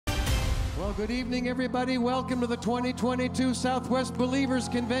Well, good evening, everybody. Welcome to the 2022 Southwest Believers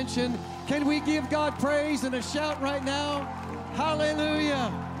Convention. Can we give God praise and a shout right now?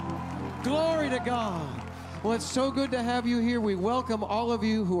 Hallelujah. Glory to God. Well, it's so good to have you here. We welcome all of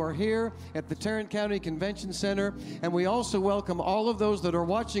you who are here at the Tarrant County Convention Center, and we also welcome all of those that are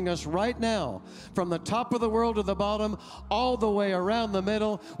watching us right now from the top of the world to the bottom, all the way around the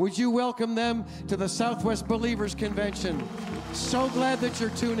middle. Would you welcome them to the Southwest Believers Convention? So glad that you're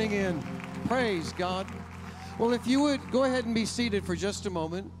tuning in. Praise God. Well, if you would go ahead and be seated for just a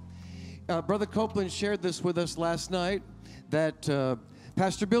moment. Brother Copeland shared this with us last night, that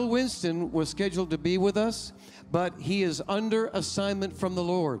Pastor Bill Winston was scheduled to be with us, but he is under assignment from the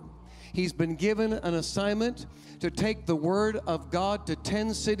Lord. He's been given an assignment to take the Word of God to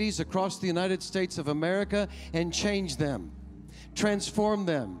 10 cities across the United States of America and change them, transform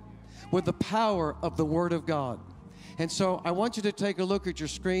them with the power of the Word of God. And so I want you to take a look at your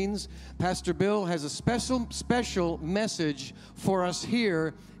screens. Pastor Bill has a special message for us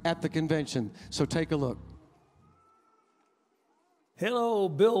here at the convention. So take a look. Hello,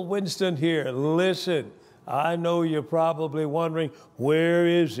 Bill Winston here. Listen, I know you're probably wondering, where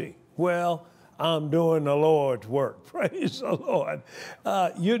is he? Well, I'm doing the Lord's work. Praise the Lord.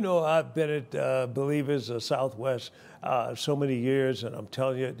 You know, I've been at Believers Southwest so many years, and I'm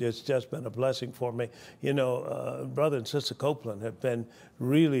telling you, it's just been a blessing for me. You know, Brother and Sister Copeland have been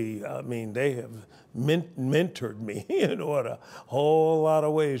really, I mean, they have mentored me, you know, in a whole lot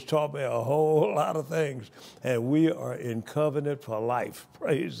of ways, taught me a whole lot of things, and we are in covenant for life.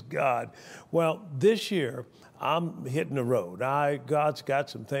 Praise God. Well, this year, I'm hitting the road. God's got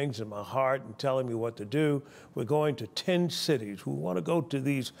some things in my heart and telling me what to do. We're going to 10 cities. We want to go to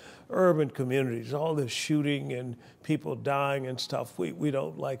these urban communities, all this shooting and people dying and stuff. We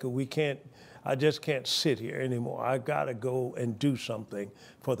don't like it. We can't, I just can't sit here anymore. I got to go and do something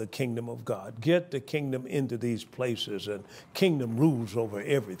for the kingdom of God. Get the kingdom into these places, and kingdom rules over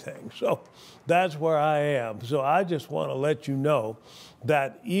everything. So that's where I am. So I just want to let you know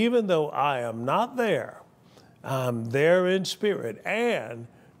that even though I am not there, I'm there in spirit, and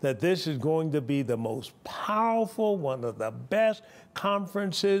that this is going to be the most powerful, one of the best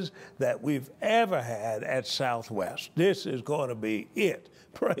conferences that we've ever had at Southwest. This is going to be it.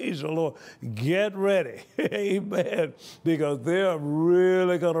 Praise the Lord. Get ready. Amen. Because they're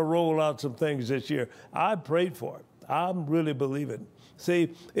really going to roll out some things this year. I prayed for it. I'm really believing.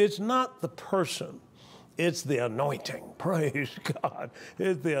 See, it's not the person. It's the anointing. Praise God.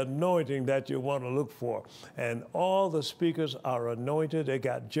 It's the anointing that you want to look for. And all the speakers are anointed. They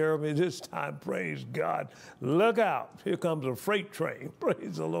got Jeremy this time. Praise God. Look out. Here comes a freight train.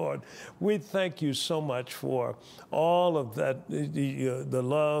 Praise the Lord. We thank you so much for all of that, the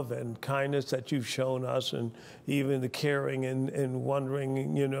love and kindness that you've shown us, and even the caring and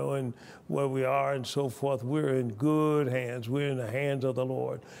wondering, you know, and where we are and so forth. We're in good hands. We're in the hands of the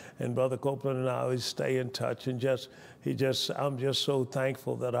Lord. And Brother Copeland and I always stay in touch, and I'm just so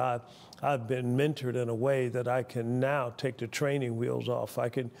thankful that I've been mentored in a way that I can now take the training wheels off. I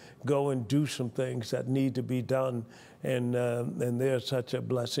can go and do some things that need to be done, and they're such a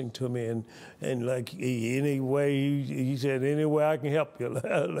blessing to me. And like any way, he said, any way I can help you,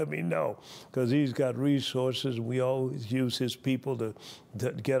 let me know, because he's got resources. We always use his people to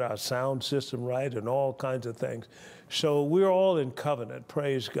get our sound system right and all kinds of things. So we're all in covenant,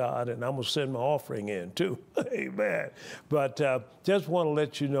 praise God, and I'm going to send my offering in too. Amen. But just want to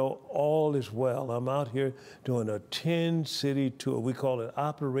let you know all is well. I'm out here doing a 10-city tour. We call it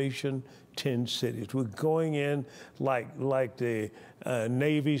Operation 10 Cities. We're going in like the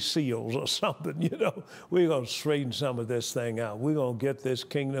Navy SEALs or something, you know. We're going to straighten some of this thing out. We're going to get this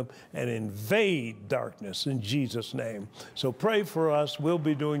kingdom and invade darkness in Jesus' name. So pray for us. We'll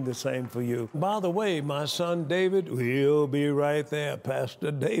be doing the same for you. By the way, my son David, he'll be right there.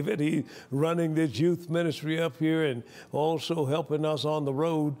 Pastor David, he's running this youth ministry up here and also helping us on the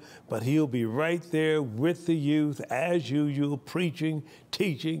road, but he'll be right there with the youth as usual, preaching,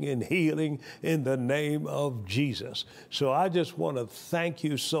 teaching, and healing in the name of Jesus. So I just want to thank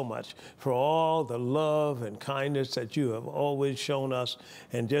you so much for all the love and kindness that you have always shown us,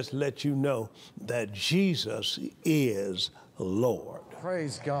 and just let you know that Jesus is Lord.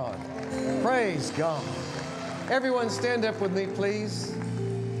 Praise God. Praise God. Everyone stand up with me, please.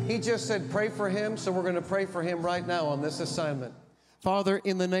 He just said pray for him, so we're going to pray for him right now on this assignment. Father,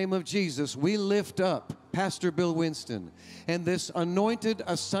 in the name of Jesus, we lift up Pastor Bill Winston and this anointed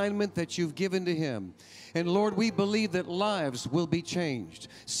assignment that you've given to him. And Lord, we believe that lives will be changed.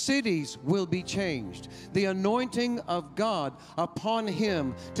 Cities will be changed. The anointing of God upon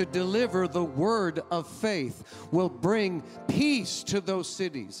him to deliver the word of faith will bring peace to those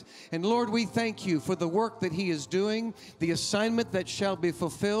cities. And Lord, we thank you for the work that he is doing, the assignment that shall be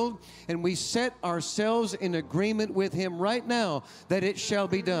fulfilled. And we set ourselves in agreement with him right now that it shall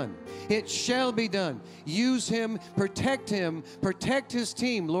be done. It shall be done. Use him, protect his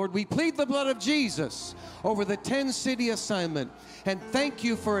team. Lord, we plead the blood of Jesus over the 10-city assignment, and thank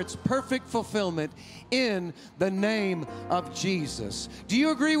you for its perfect fulfillment in the name of Jesus. Do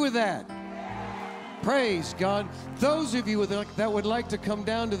you agree with that? Praise God. Those of you that would like to come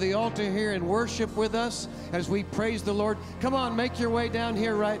down to the altar here and worship with us as we praise the Lord, come on, make your way down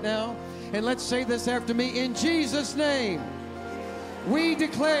here right now, and let's say this after me. In Jesus' name, we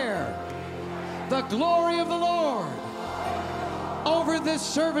declare the glory of the Lord over this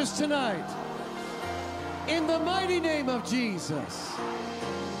service tonight. In the mighty name of Jesus.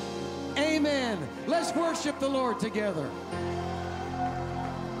 Amen. Let's worship the Lord together.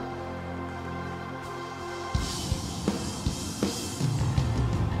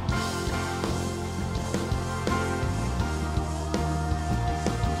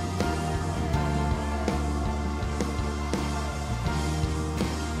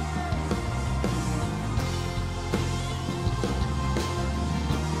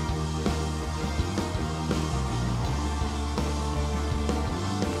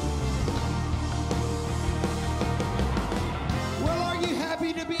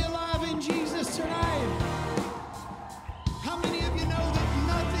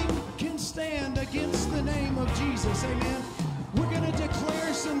 Amen. We're going to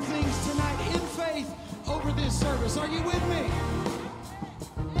declare some things tonight in faith over this service. Are you with me?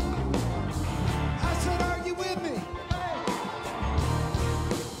 I said, are you with me?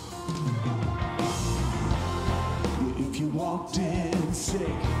 Hey. If you walked in sick,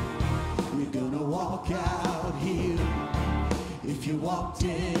 you're going to walk out healed. If you walked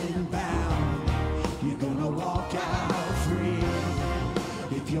in bound, you're going to walk out free.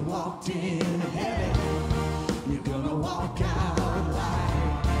 If you walked in heavy, you're gonna walk out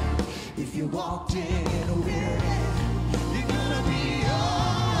light. If you walked in weary, you're gonna be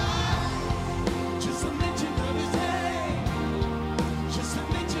alright. Just a mention of his name. Just a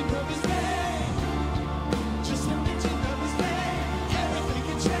mention of his name. Just a mention of his name. Everything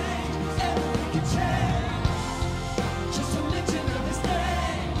can change. Everything can change. Just a mention of his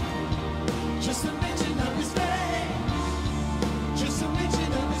name. Just a mention of his name. Just a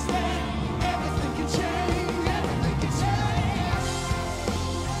mention of his name. Everything can change.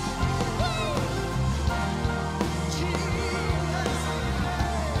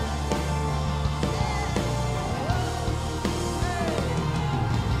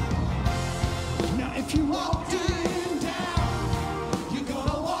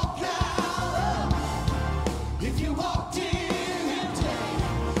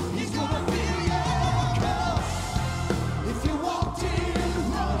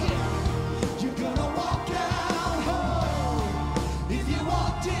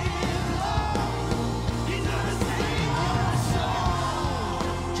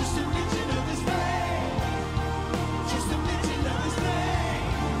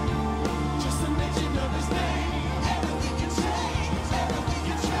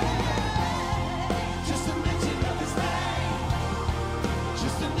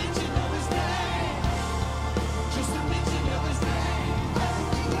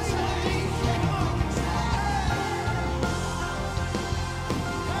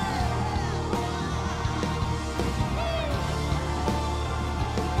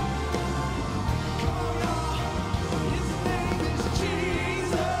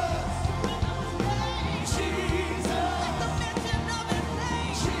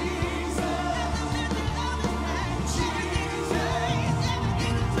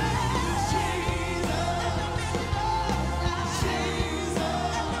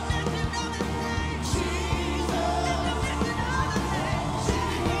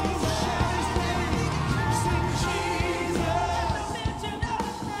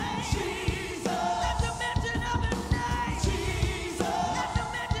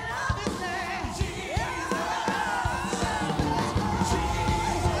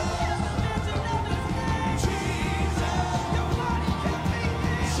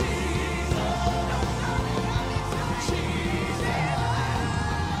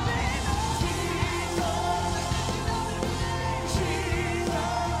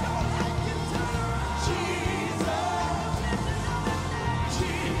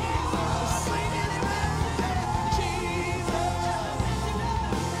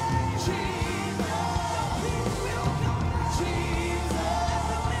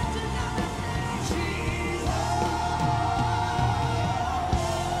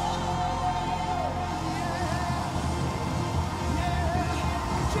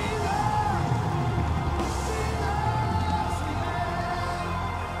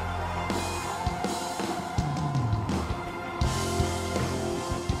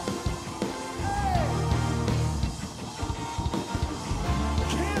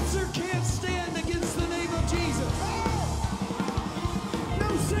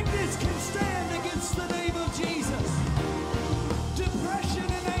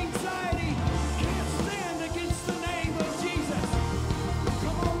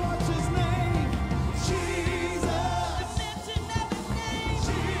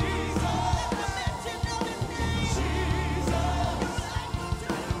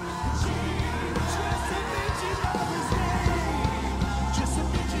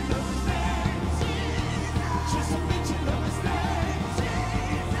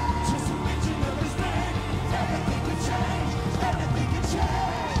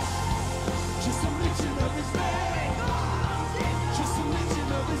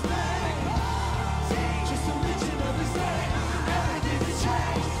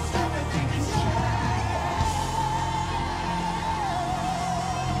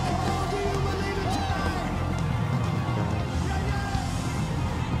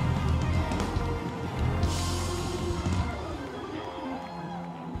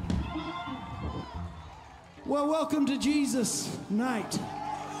 Well, welcome to Jesus Night.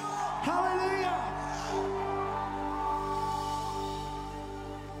 Hallelujah.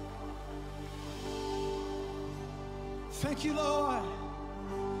 Thank you, Lord.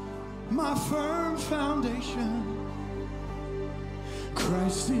 My firm foundation.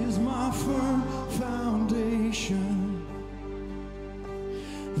 Christ is my firm foundation.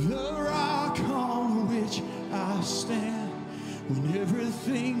 The rock on which I stand when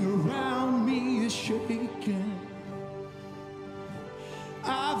everything around me is shaking.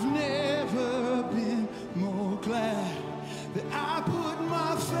 I've never been more glad that I put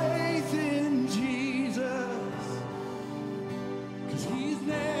my faith in Jesus, 'cause he's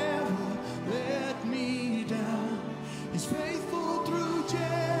never let me down. He's faithful through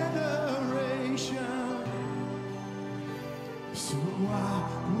generations. So why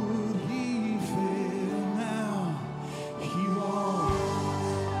would he fail now? He won't.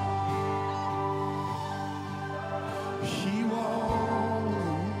 He won't.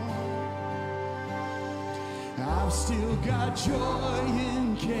 I've still got joy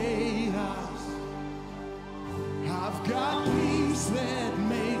in chaos. I've got peace that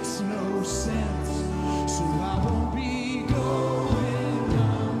makes no sense. So I won't be going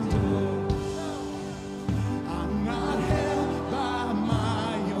under. I'm not held by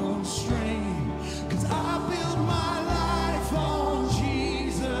my own strength, 'cause I build my life on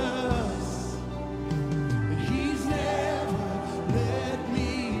Jesus. And he's never let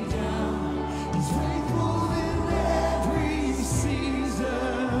me down. He's faithful in every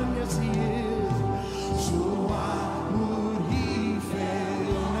season. Yes, he is. So why would he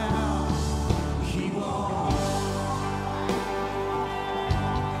fail now? He won't.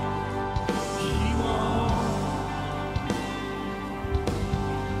 He won't.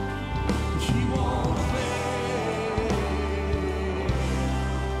 He won't fail.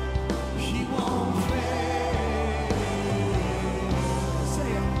 He won't fail. Say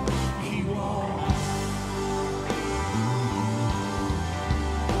it. He won't.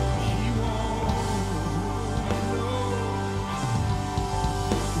 He won't. No.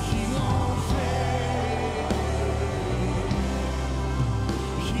 He won't fail.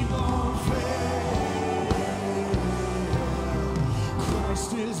 He won't fail.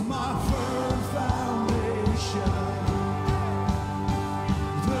 Christ is my firm foundation.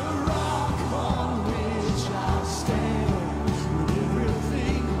 The rock on which I stand when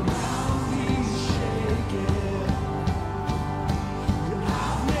everything around me's shaking.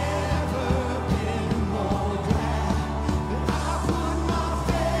 I've never been more glad that I put my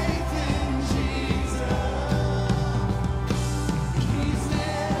faith in Jesus. He's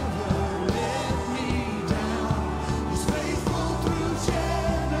never let me down. He's faithful through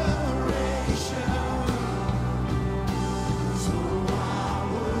generations.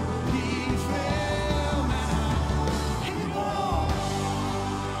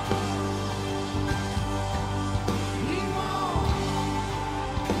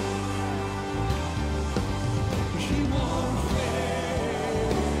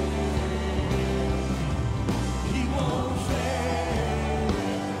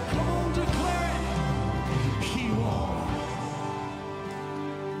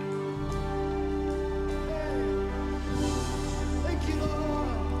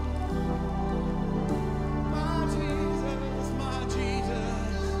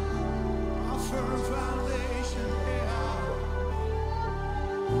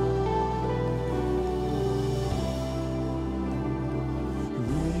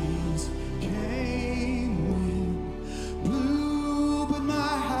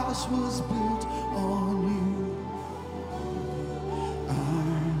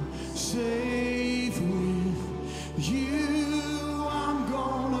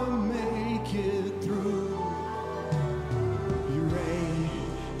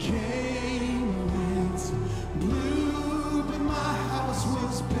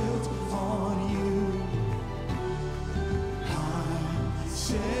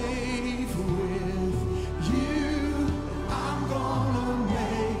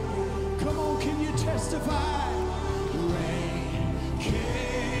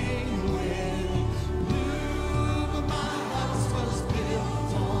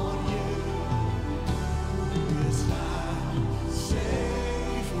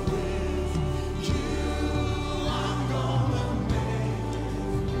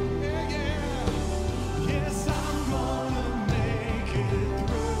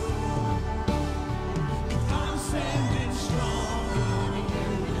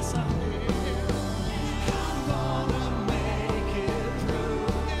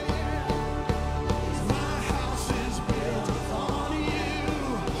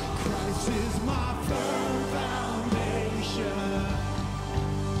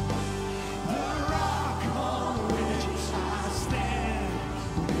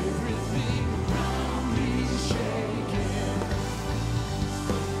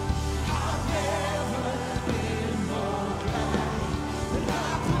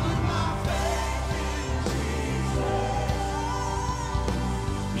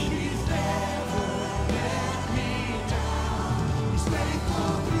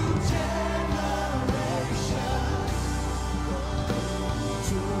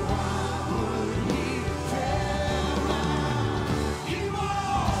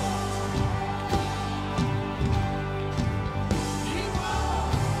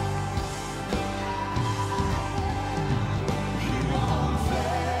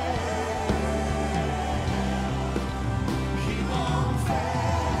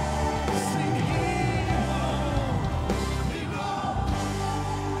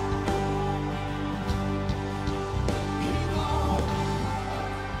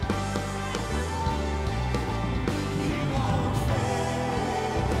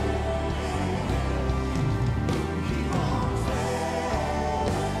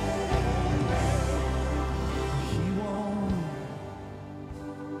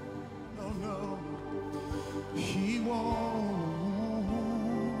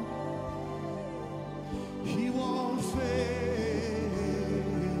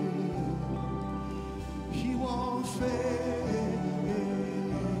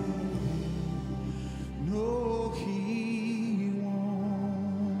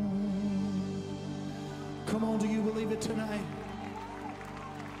 Come on, do you believe it tonight?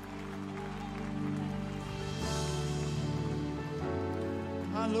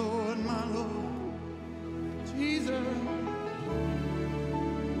 My Lord, Jesus.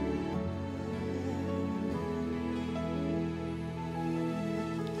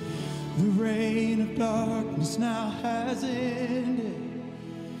 The reign of darkness now has ended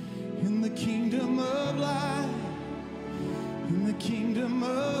in the kingdom of light, in the kingdom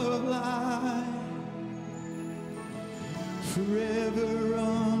of light. Forever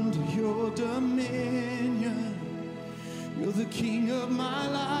under your dominion, you're the king of my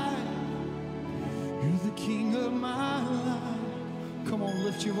life, you're the king of my life. Come on,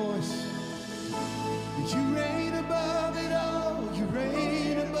 lift your voice. You reign above it all, you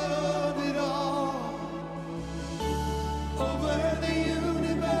reign above it all, over the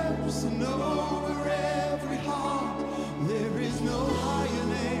universe and over every heart. There is no higher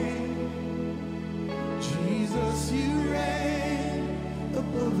name. Jesus, you reign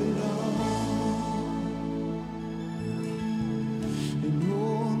above it all. And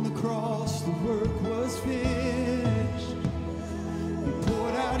on the cross the work was finished. You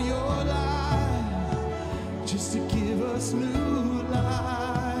poured out your life just to give us new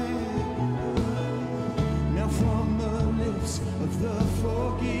life. Now from the lips of the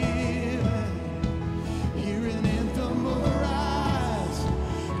forgiven, hear an anthem arise,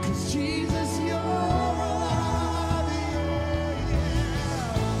 'cause Jesus, you're alive, yeah,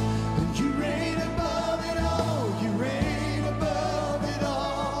 yeah. And you reign above it all, you reign above it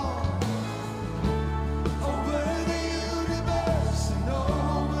all, over the universe and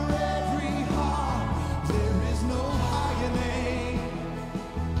over every heart. There is no higher name.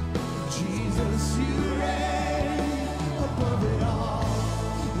 Jesus, you reign above it all.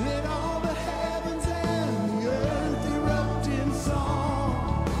 Let all the heavens and the earth erupt in song.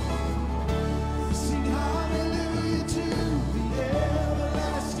 Sing hallelujah to the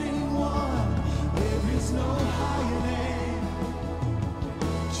everlasting one. There is no higher name.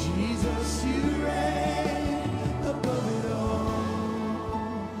 Jesus, you reign above it all.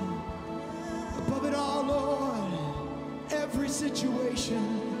 Above it all, Lord. Every situation,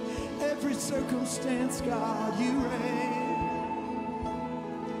 every circumstance, God, you reign.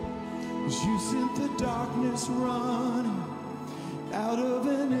 'Cause you sent the darkness running out of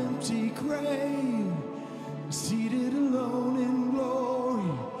an empty grave, seated alone in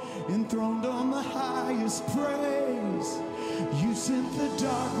glory, enthroned on the highest praise. You sent the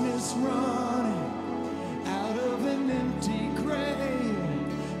darkness running out of an empty grave,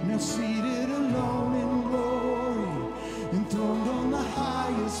 now seated alone in glory, enthroned on the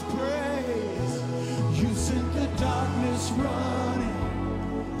highest praise. You sent the darkness running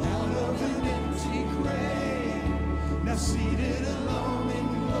out of an empty grave, now seated alone in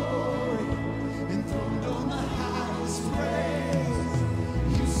glory, enthroned on the highest praise.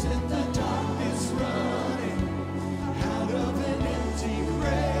 You sent the darkness running out of an empty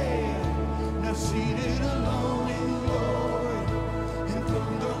grave, now seated alone in glory,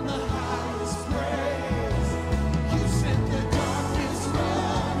 enthroned on the highest praise. You sent the darkness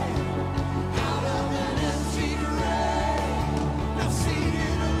running out of an empty grave, now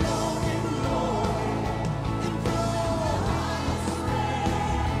seated alone in glory, enthroned on the highest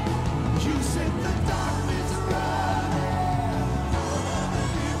praise. You sent the darkness running out of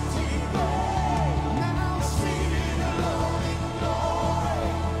an empty grave, now seated alone in glory,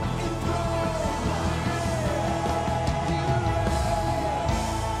 enthroned on the highest.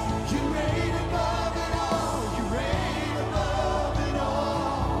 You reign above it all, you reign above it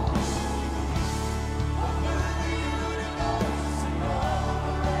all, over the universe and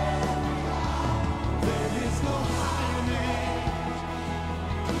over every heart. There is no higher name.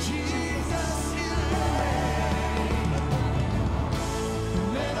 Jesus, you reign.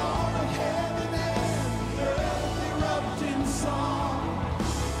 Let all of heaven and earth erupt in song.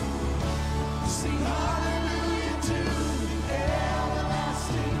 Sing hallelujah to the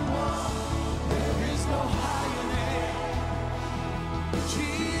everlasting one. There is no higher name.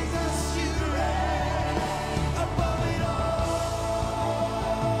 Jesus, you reign above it all.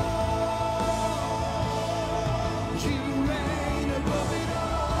 You reign above it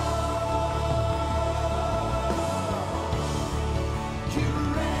all. You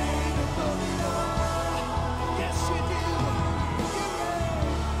reign above it all. Yes, you do.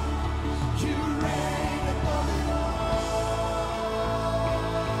 You reign above it all.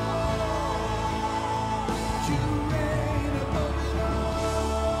 You reign above it all.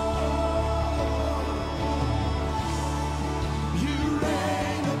 You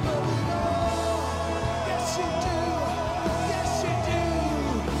reign above it all. Yes, you do. Yes, you do.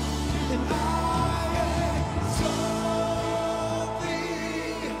 And I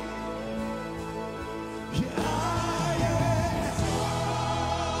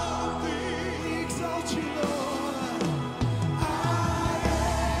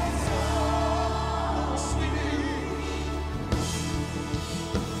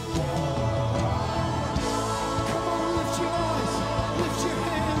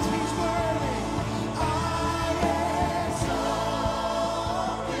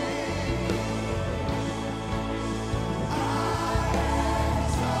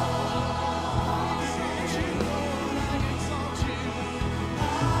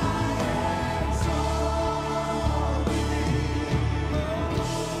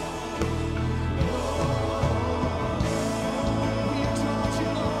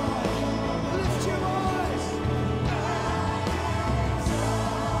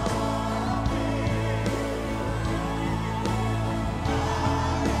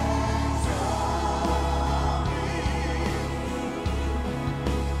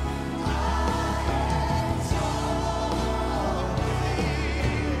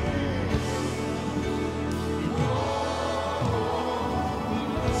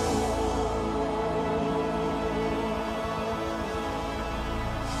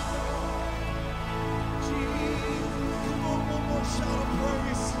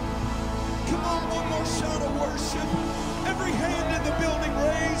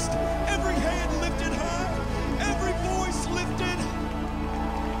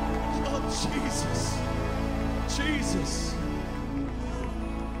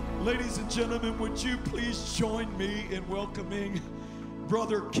Gentlemen, would you please join me in welcoming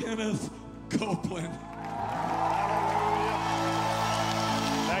Brother Kenneth Copeland?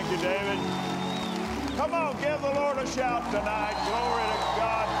 Thank you, David. Come on, give the Lord a shout tonight. Glory to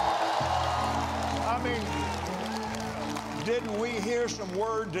God. I mean, didn't we hear some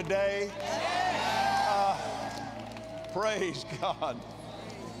word today? Praise God.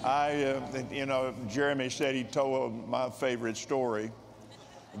 You know, Jeremy said he told my favorite story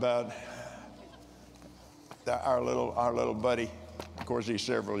about our little buddy. Of course, he's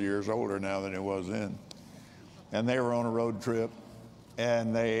several years older now than he was then. And they were on a road trip,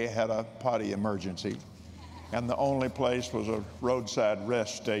 and they had a potty emergency. And the only place was a roadside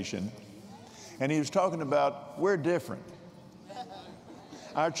rest station. And he was talking about, we're different.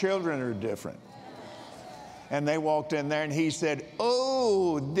 Our children are different. And they walked in there, and he said,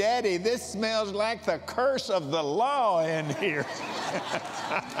 "Oh, Daddy, this smells like the curse of the law in here."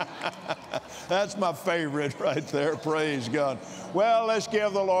 That's my favorite right there. Praise God. Well, let's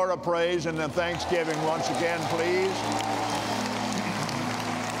give the Lord a praise and a thanksgiving once again, please.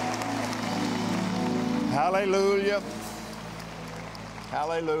 Hallelujah.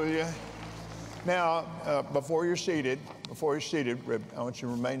 Hallelujah. Now, before you're seated, I want you to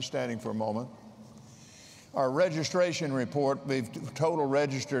remain standing for a moment. Our registration report, we've total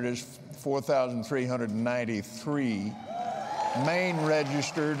registered is 4,393. Main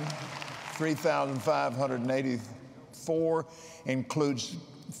registered, 3,584, includes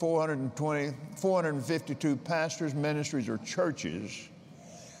 452 pastors, ministries, or churches.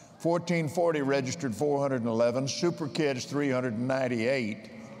 1,440 registered, 411. Super Kids, 398.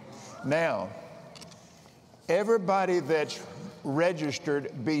 Now, everybody that's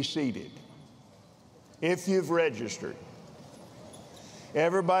registered, be seated. If you've registered.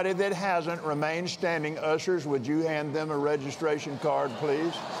 Everybody that hasn't, remain standing. Ushers, would you hand them a registration card,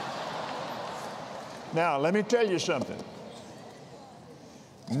 please? Now, let me tell you something.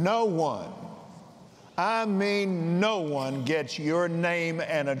 No one, I mean no one, gets your name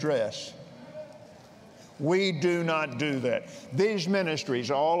and address. We do not do that. These ministries,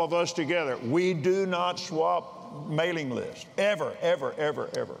 all of us together, we do not swap mailing lists. Ever, ever, ever,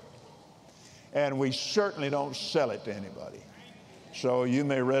 ever. And we certainly don't sell it to anybody. So you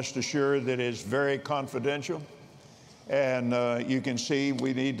may rest assured that it's very confidential. And you can see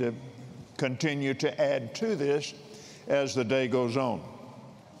we need to continue to add to this as the day goes on.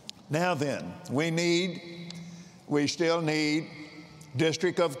 Now then, we still need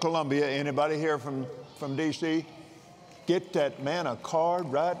District of Columbia. Anybody here from D.C.? Get that man a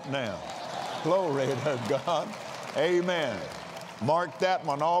card right now. Glory to God. Amen. Mark that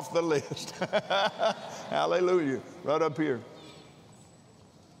one off the list. Hallelujah. Right up here.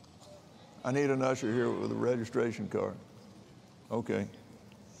 I need an usher here with a registration card. Okay.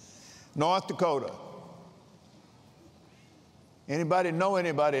 North Dakota. Anybody know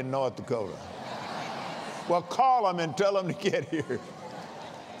anybody in North Dakota? Well, call them and tell them to get here.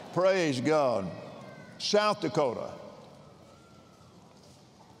 Praise God. South Dakota.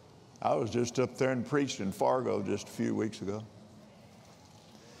 I was just up there and preached in Fargo just a few weeks ago.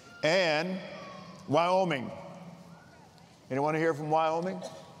 And Wyoming. Anyone hear from Wyoming?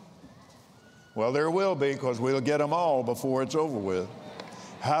 Well, there will be, because we'll get them all before it's over with.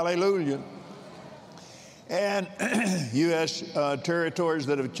 Hallelujah. And U.S. territories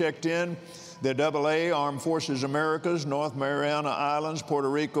that have checked in, the AA, Armed Forces Americas, North Mariana Islands,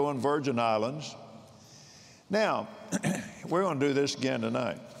 Puerto Rico, and Virgin Islands. Now, we're going to do this again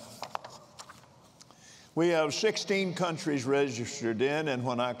tonight. We have 16 countries registered in, and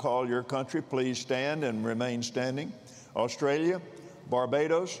when I call your country, please stand and remain standing. Australia,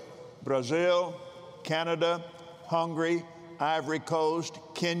 Barbados, Brazil, Canada, Hungary, Ivory Coast,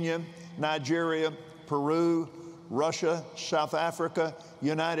 Kenya, Nigeria, Peru, Russia, South Africa,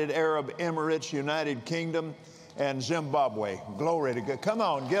 United Arab Emirates, United Kingdom, and Zimbabwe. Glory to God. Come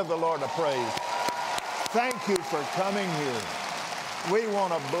on, give the Lord a praise. Thank you for coming here. We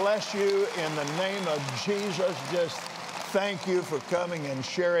want to bless you in the name of Jesus. Just thank you for coming and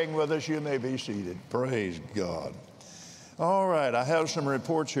sharing with us. You may be seated. Praise God. All right, I have some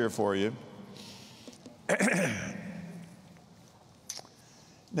reports here for you.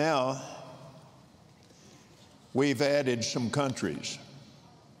 Now, we've added some countries.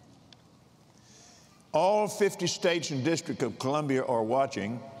 All 50 states and District of Columbia are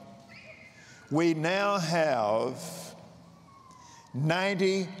watching. We now have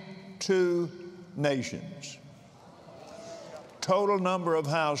 92 nations. Total number of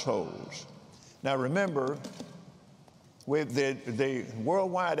households. Now remember, with the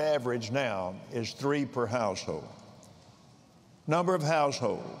worldwide average now is 3 per household. Number of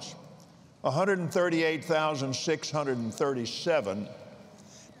households, 138,637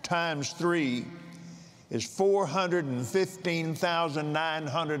 times 3 is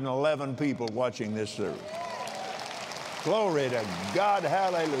 415,911 people watching this service. Glory to God,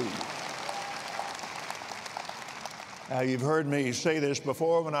 hallelujah. Now, you've heard me say this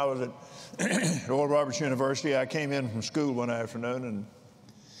before. When I was at Oral Roberts University, I came in from school one afternoon,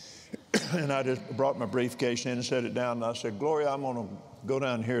 and I just brought my briefcase in and set it down, and I said, Gloria, I'm going to go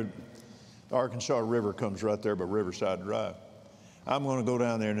down here. The Arkansas River comes right there by Riverside Drive. I'm going to go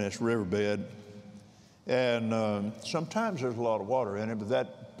down there in this riverbed, and sometimes there's a lot of water in it, but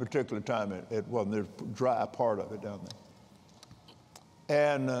that particular time it wasn't. There's a dry part of it down there.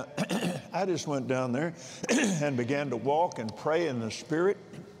 And I just went down there and began to walk and pray in the Spirit.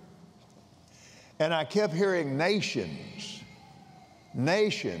 And I kept hearing nations,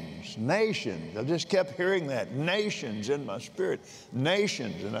 nations, nations. I just kept hearing that, nations in my spirit,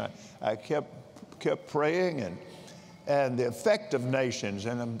 nations. And I kept praying and the effect of nations.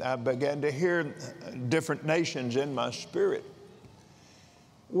 And I began to hear different nations in my spirit.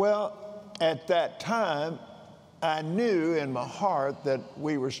 Well, at that time, I knew in my heart that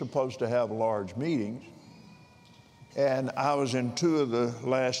we were supposed to have large meetings. And I was in 2 of the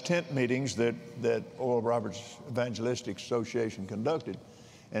last tent meetings that Oral Roberts Evangelistic Association conducted.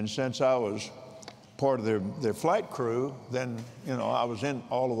 And since I was part of their flight crew, then, you know, I was in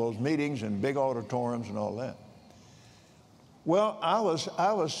all of those meetings and big auditoriums and all that. Well, I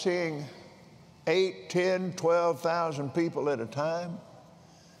was seeing 8, 10, 12,000 people at a time,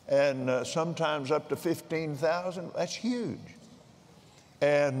 and sometimes up to 15,000. That's huge.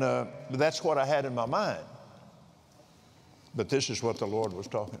 And that's what I had in my mind. But this is what the Lord was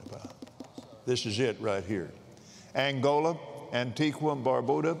talking about. This is it right here. Angola, Antigua and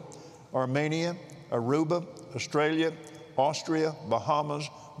Barbuda, Armenia, Aruba, Australia, Austria, Bahamas,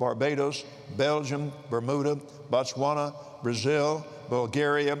 Barbados, Belgium, Bermuda, Botswana, Brazil,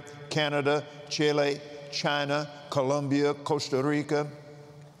 Bulgaria, Canada, Chile, China, Colombia, Costa Rica,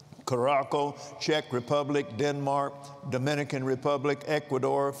 Morocco, Czech Republic, Denmark, Dominican Republic,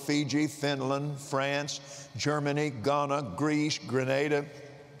 Ecuador, Fiji, Finland, France, Germany, Ghana, Greece, Grenada,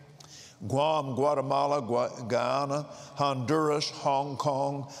 Guam, Guatemala, Guyana, Honduras, Hong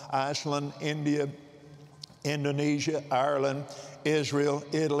Kong, Iceland, India, Indonesia, Ireland, Israel,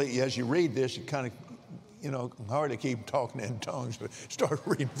 Italy. As you read this, it kind of, you know, hard to keep talking in tongues, but start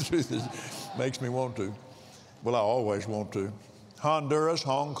reading through this. Makes me want to. Well, I always want to. Honduras,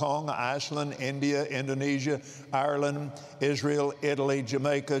 Hong Kong, Iceland, India, Indonesia, Ireland, Israel, Italy,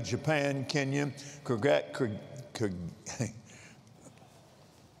 Jamaica, Japan, Kenya,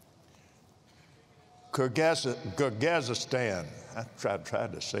 Kyrgyzstan. I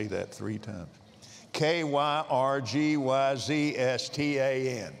tried to say that 3 times.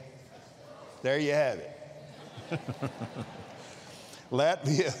 Kyrgyzstan. There you have it.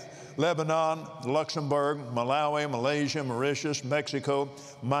 Latvia, Lebanon, Luxembourg, Malawi, Malaysia, Mauritius, Mexico,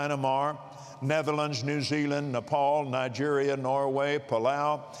 Myanmar, Netherlands, New Zealand, Nepal, Nigeria, Norway,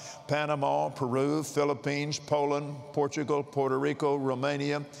 Palau, Panama, Peru, Philippines, Poland, Portugal, Puerto Rico,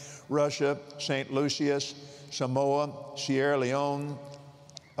 Romania, Russia, St. Lucius, Samoa, Sierra Leone,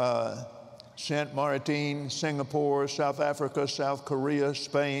 Saint Martin, Singapore, South Africa, South Korea,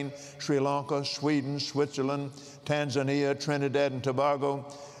 Spain, Sri Lanka, Sweden, Switzerland, Tanzania, Trinidad and Tobago,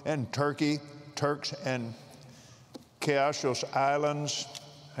 and Turkey, Turks and Caicos Islands.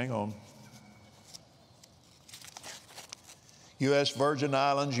 Hang on. U.S. Virgin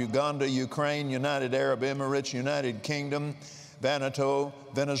Islands, Uganda, Ukraine, United Arab Emirates, United Kingdom, Vanuatu,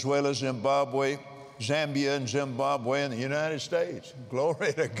 Venezuela, Zimbabwe, Zambia and Zimbabwe, and the United States.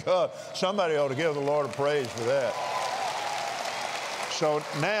 Glory to God. Somebody ought to give the Lord a praise for that. So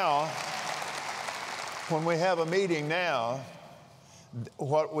now, when we have a meeting now,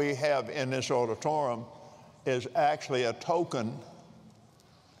 what we have in this auditorium is actually a token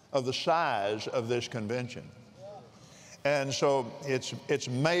of the size of this convention. And so it's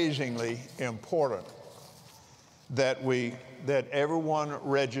amazingly important that everyone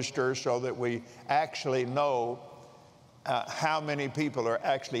registers so that we actually know how many people are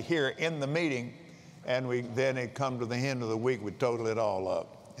actually here in the meeting, and then it come to the end of the week, we total it all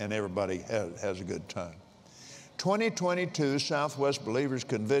up, and everybody has a good time. 2022 Southwest Believers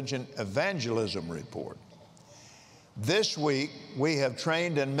Convention Evangelism Report. This week, we have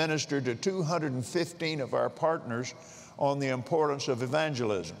trained and ministered to 215 of our partners on the importance of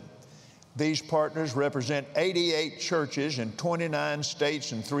evangelism. These partners represent 88 churches in 29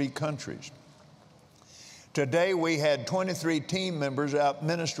 states and 3 countries. Today, we had 23 team members out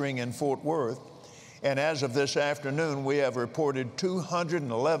ministering in Fort Worth. And as of this afternoon, we have reported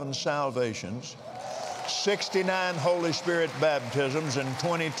 211 salvations, 69 Holy Spirit baptisms, and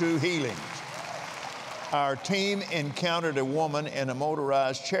 22 healings. Our team encountered a woman in a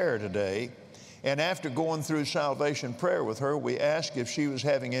motorized chair today, and after going through salvation prayer with her, we asked if she was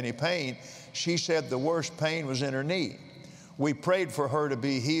having any pain. She said the worst pain was in her knee. We prayed for her to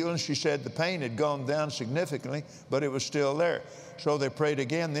be healed, and she said the pain had gone down significantly, but it was still there. So they prayed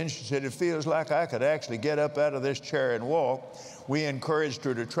again. Then she said, it feels like I could actually get up out of this chair and walk. We encouraged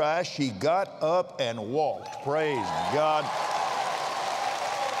her to try. She got up and walked. Praise God.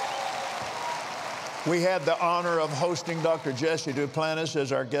 We had the honor of hosting Dr. Jesse Duplantis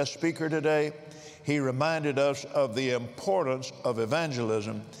as our guest speaker today. He reminded us of the importance of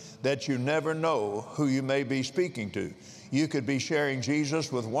evangelism, that you never know who you may be speaking to. You could be sharing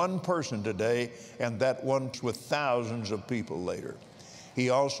Jesus with one person today, and that one's with thousands of people later. He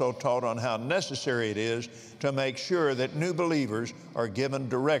also taught on how necessary it is to make sure that new believers are given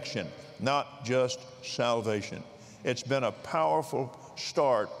direction, not just salvation. It's been a powerful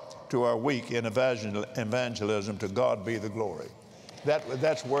start to our week in evangelism. To God be the glory.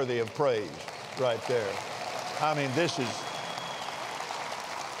 That's worthy of praise right there. I mean, this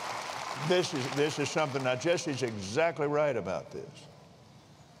is something. Now, Jesse's exactly right about this.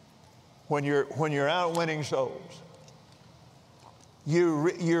 When you're out winning souls,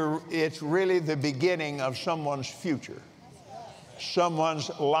 it's really the beginning of someone's future, someone's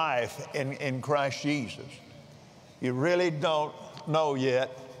life in Christ Jesus. You really don't know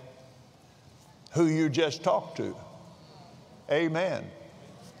yet who you just talked to. Amen.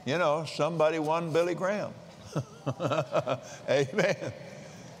 You know, somebody won Billy Graham. Amen.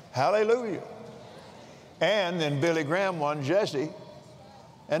 Hallelujah. And then Billy Graham won Jesse.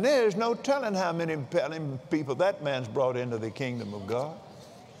 And there's no telling how many people that man's brought into the kingdom of God.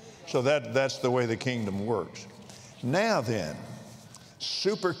 So that's the way the kingdom works. Now then,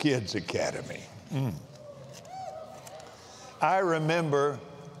 Super Kids Academy. I remember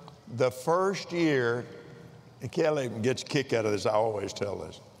the first year, Kelly gets a kick out of this, I always tell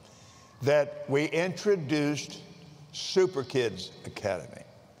this, that we introduced Super Kids Academy.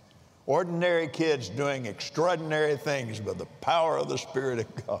 Ordinary kids doing extraordinary things by the power of the Spirit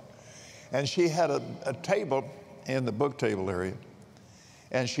of God. And she had a table in the book table area,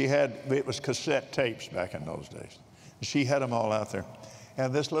 and it was cassette tapes back in those days. She had them all out there.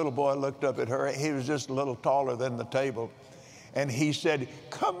 And this little boy looked up at her. He was just a little taller than the table. And he said,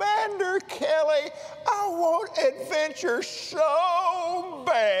 Commander Kelly, I want adventure so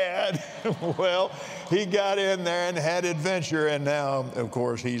bad. Well, he got in there and had adventure, and now, of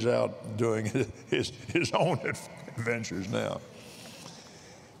course, he's out doing his own adventures now.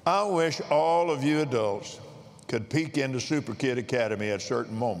 I wish all of you adults could peek into Super Kid Academy at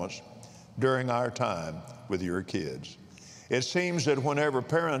certain moments during our time with your kids. It seems that whenever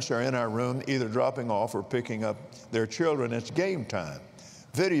parents are in our room, either dropping off or picking up their children, it's game time,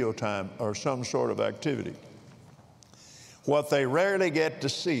 video time, or some sort of activity. What they rarely get to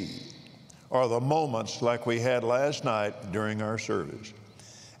see are the moments like we had last night during our service.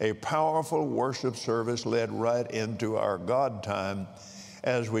 A powerful worship service led right into our God time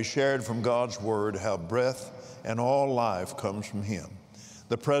as we shared from God's Word how breath and all life comes from Him.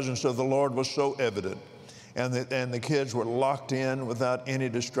 The presence of the Lord was so evident, and the kids were locked in without any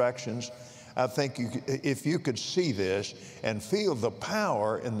distractions. I think if you could see this and feel the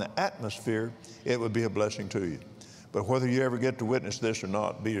power in the atmosphere, it would be a blessing to you. But whether you ever get to witness this or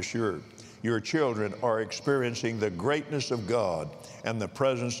not, be assured, your children are experiencing the greatness of God and the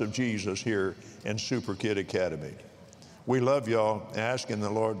presence of Jesus here in Super Kid Academy. We love y'all, asking the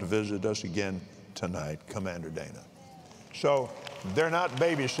Lord to visit us again tonight, Commander Dana. So they're not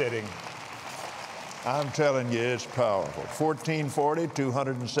babysitting. I'm telling you, it's powerful. 1440,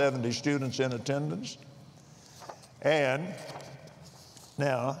 270 students in attendance. And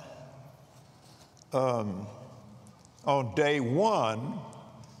now, on day one,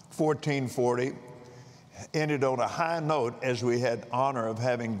 1440, ended on a high note as we had honor of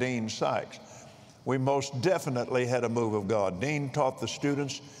having Dean Sykes. We most definitely had a move of God. Dean taught the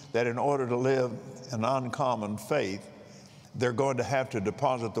students that in order to live an uncommon faith, they're going to have to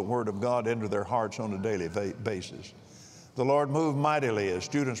deposit the Word of God into their hearts on a daily basis. The Lord moved mightily as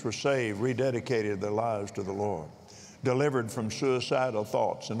students were saved, rededicated their lives to the Lord, delivered from suicidal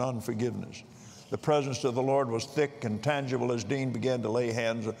thoughts and unforgiveness. The presence of the Lord was thick and tangible as Dean began to lay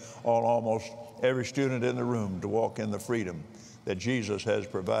hands on almost every student in the room to walk in the freedom that Jesus has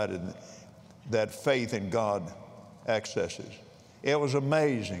provided, that faith in God accesses. It was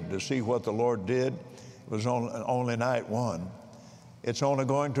amazing to see what the Lord did. It was only night one. It's only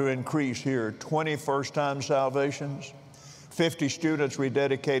going to increase here. 20 first-time salvations, 50 students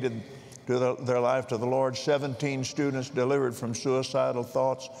rededicated to their life to the Lord, 17 students delivered from suicidal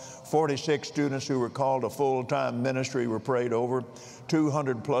thoughts, 46 students who were called to full-time ministry were prayed over,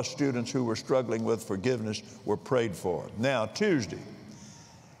 200 plus students who were struggling with forgiveness were prayed for. Now, Tuesday,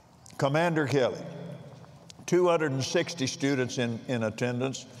 Commander Kelly, 260 students in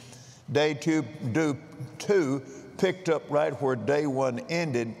attendance. Day two picked up right where day one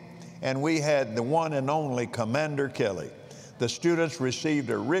ended, and we had the one and only Commander Kelly. The students received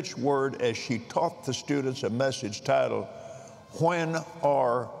a rich word as she taught the students a message titled, "When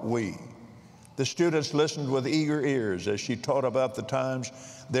Are We?" The students listened with eager ears as she taught about the times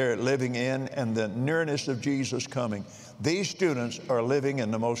they're living in and the nearness of Jesus coming. These students are living in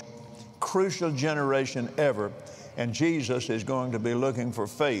the most crucial generation ever, and Jesus is going to be looking for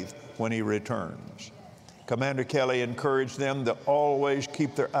faith when he returns. Commander Kelly encouraged them to always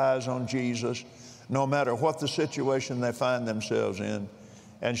keep their eyes on Jesus, no matter what the situation they find themselves in.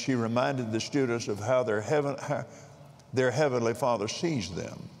 And she reminded the students of how their Heavenly Father sees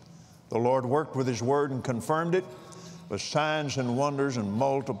them. The Lord worked with his word and confirmed it with signs and wonders, and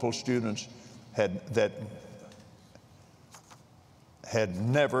multiple students had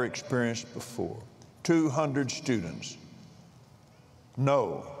never experienced before. 200 students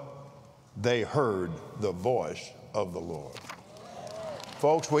know they heard the voice of the Lord.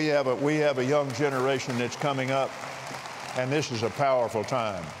 Folks, we have a young generation that's coming up, and this is a powerful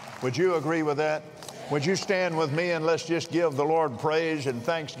time. Would you agree with that? Would you stand with me and let's just give the Lord praise and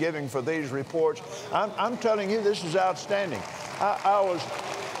thanksgiving for these reports? I'm telling you, this is outstanding. I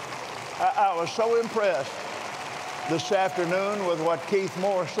was so impressed this afternoon with what Keith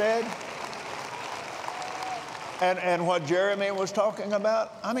Moore said and what Jeremy was talking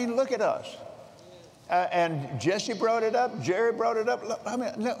about. I mean, look at us. And Jesse brought it up, Jerry brought it up. I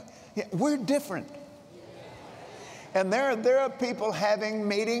mean, no, we're different. And there are people having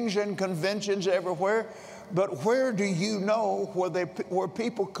meetings and conventions everywhere, but where do you know where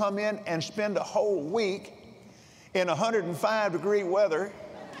people come in and spend a whole week in 105-degree weather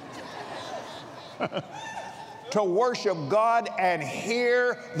to worship God and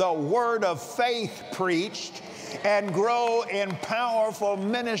hear the word of faith preached and grow in powerful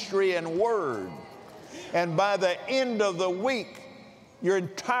ministry and word? And by the end of the week, your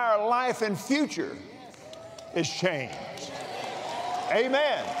entire life and future is changed.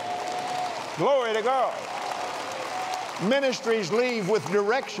 Amen. Glory to God. Ministries leave with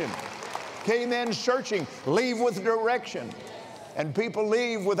direction. Came in searching, leave with direction. And people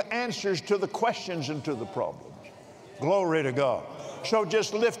leave with answers to the questions and to the problems. Glory to God. So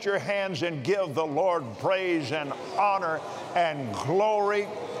just lift your hands and give the Lord praise and honor and glory.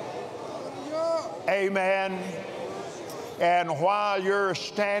 Amen. And while you're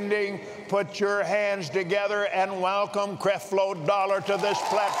standing, put your hands together and welcome Creflo Dollar to this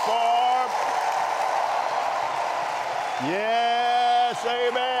platform. Yes,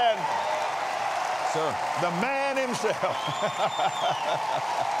 amen. Sir. The man himself.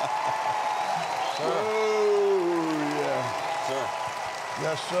 Sir. Oh, yeah. Sir.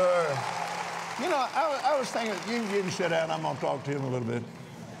 Yes, sir. You know, I was thinking, you can sit down, I'm going to talk to him a little bit.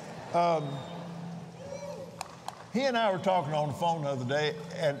 He and I were talking on the phone the other day,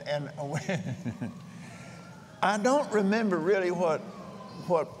 and I don't remember really what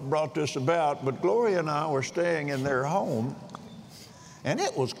brought this about, but Gloria and I were staying in their home, and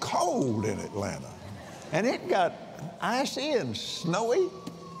it was cold in Atlanta, and it got icy and snowy,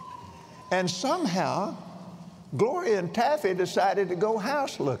 and somehow Gloria and Taffy decided to go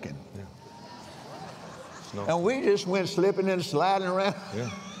house looking. Yeah. And we just went slipping and sliding around. Yeah,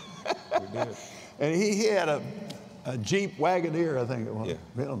 we did. And he had a Jeep Wagoneer, I think it was. Yeah.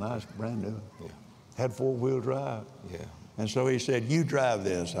 Real nice, brand new. Yeah. Had four-wheel drive. Yeah. And so he said, "You drive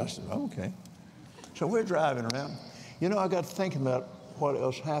this." I said, "Okay." So we're driving around. You know, I got thinking about what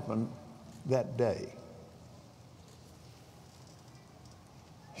else happened that day.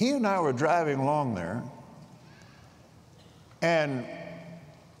 He and I were driving along there, and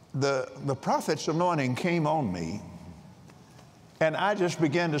the prophet's anointing came on me, and I just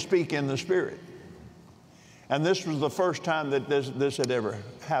began to speak in the Spirit. And this was the first time that this had ever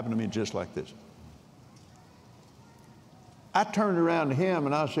happened to me just like this. I turned around to him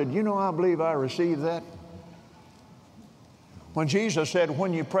and I said, "You know, I believe I received that." When Jesus said,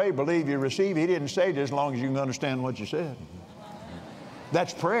 "When you pray, believe you receive," he didn't say it as long as you can understand what you said.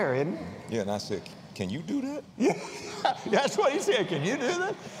 That's prayer, isn't it? Yeah, and I said, Can you do that? Yeah, that's what he said. Can you do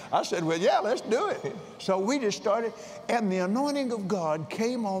that? I said, well, yeah, let's do it. So we just started, and the anointing of God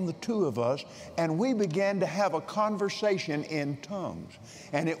came on the two of us, and we began to have a conversation in tongues.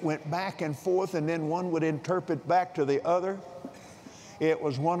 And it went back and forth, and then one would interpret back to the other. It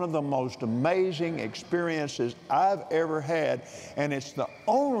was one of the most amazing experiences I've ever had, and it's the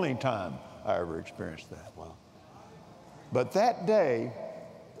only time I ever experienced that. Wow. But that day,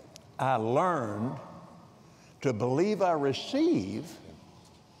 I learned to believe I receive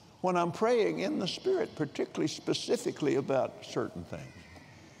when I'm praying in the Spirit, particularly specifically about certain things.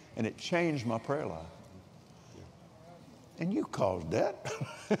 And it changed my prayer life. And you caused that.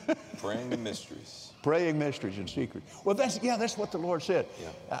 Praying in mysteries. Praying mysteries in secret. Well, that's what the Lord said.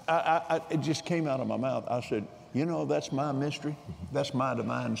 Yeah. It just came out of my mouth. I said, you know, that's my mystery. That's my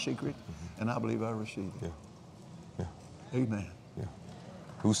divine secret. And I believe I received it. Yeah. Amen. Yeah.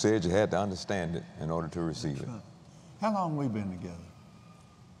 Who said you had to understand it in order to receive it? How long have we been together?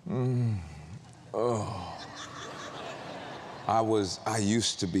 I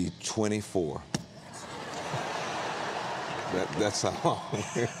used to be 24. That's how long.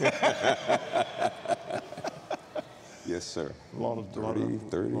 Yes, sir. Over 30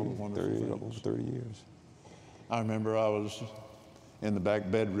 years. I remember I was in the back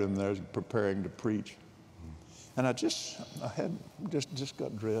bedroom there preparing to preach. And I had just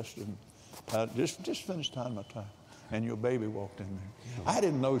got dressed and I just finished tying my tie. And your baby walked in there. I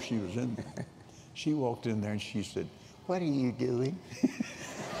didn't know she was in there. She walked in there and she said, "What are you doing?"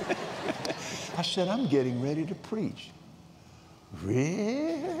 I said, "I'm getting ready to preach."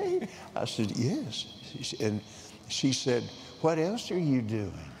 "Really?" I said, "Yes." And she said, "What else are you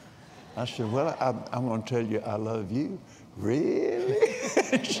doing?" I said, "Well, I'm going to tell you I love you." "Really?"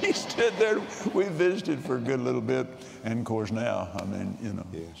 She stood there. We visited for a good little bit. And of course now, I mean, you know,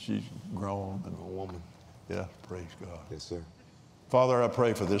 she's grown. And a woman. Yeah, praise God. Yes, sir. Father, I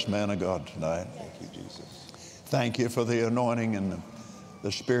pray for this man of God tonight. Thank you, Jesus. Thank you for the anointing and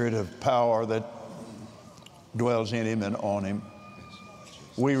the spirit of power that dwells in him and on him.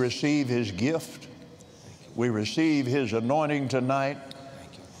 We receive his gift. We receive his anointing tonight,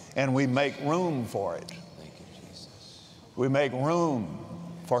 and we make room for it. We make room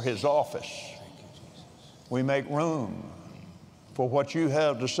for his office. We make room for what you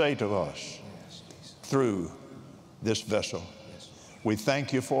have to say to us through this vessel. We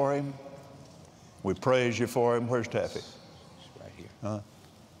thank you for him. We praise you for him. Where's Taffy? She's right here. Huh?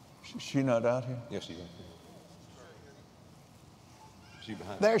 She not out here? Yes, she's right here. She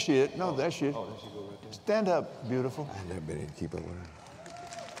behind. There she is. No, there she is. Oh, there she go right there. Stand up, beautiful. I've never been able to keep up with her.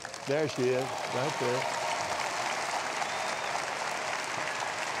 There she is, right there.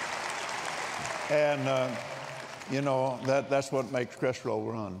 And, you know, that's what makes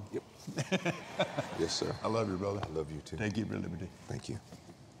Creflo run. Yep. Yes, sir. I love you, brother. I love you, too. Thank you for liberty. Thank you.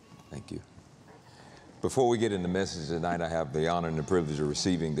 Thank you. Before we get into the message tonight, I have the honor and the privilege of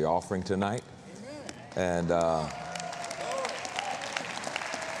receiving the offering tonight. Amen. And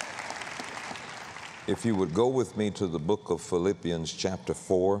if you would go with me to the book of Philippians chapter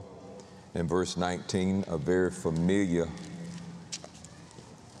 4 and verse 19, a very familiar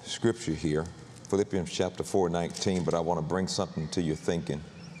scripture here. Philippians chapter 4, 19, but I want to bring something to your thinking.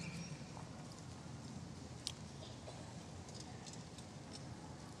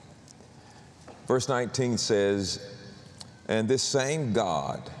 Verse 19 says, "And this same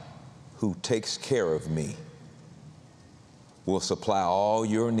God who takes care of me will supply all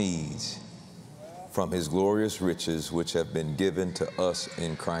your needs from his glorious riches which have been given to us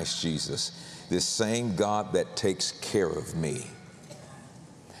in Christ Jesus." This same God that takes care of me.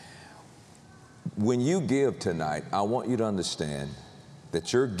 When you give tonight, I want you to understand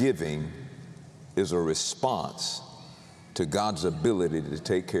that your giving is a response to God's ability to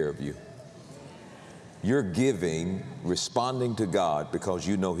take care of you. You're giving, responding to God because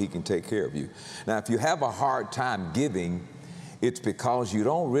you know he can take care of you. Now, if you have a hard time giving, it's because you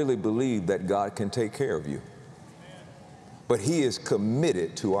don't really believe that God can take care of you. But he is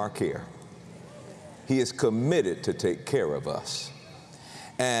committed to our care. He is committed to take care of us.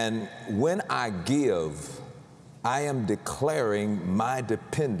 And when I give, I am declaring my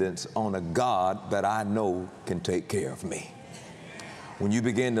dependence on a God that I know can take care of me. When you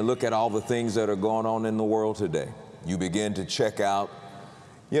begin to look at all the things that are going on in the world today, you begin to check out,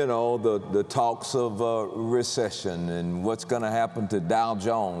 you know, the talks of recession and what's going to happen to Dow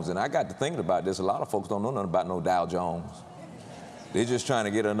Jones. And I got to thinking about this. A lot of folks don't know nothing about no Dow Jones. They're just trying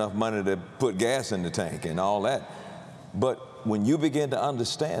to get enough money to put gas in the tank and all that. But when you begin to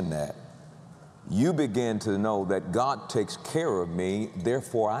understand that, you begin to know that God takes care of me,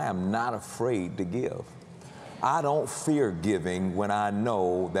 therefore I am not afraid to give. I don't fear giving when I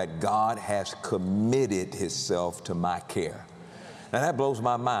know that God has committed himself to my care. Now that blows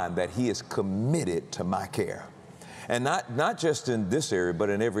my mind that he is committed to my care. And not just in this area, but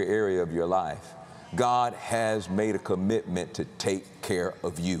in every area of your life. God has made a commitment to take care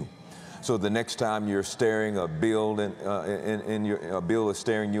of you. So the next time you're staring a bill a bill is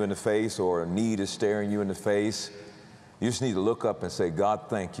staring you in the face, or a need is staring you in the face, you just need to look up and say, God,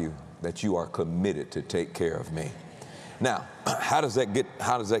 thank you that you are committed to take care of me. Now, how does that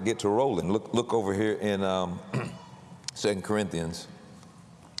get to rolling? Look over here in 2 Corinthians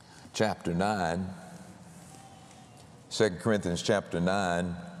chapter 9. 2 Corinthians chapter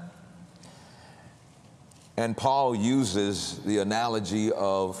 9. And Paul uses the analogy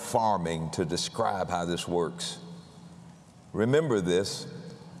of farming to describe how this works. Remember this,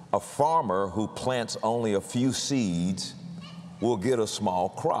 a farmer who plants only a few seeds will get a small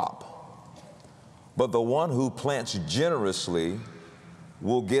crop. But the one who plants generously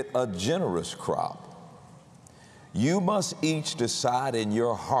will get a generous crop. You must each decide in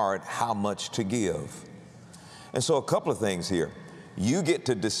your heart how much to give. And so a couple of things here. You get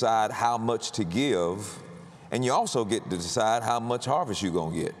to decide how much to give, and you also get to decide how much harvest you're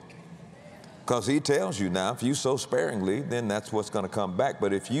going to get. Because he tells you now, if you sow sparingly, then that's what's going to come back.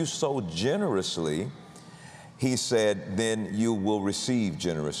 But if you sow generously, he said, then you will receive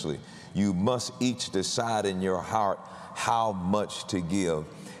generously. You must each decide in your heart how much to give.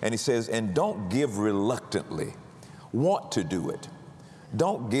 And he says, and don't give reluctantly. Want to do it.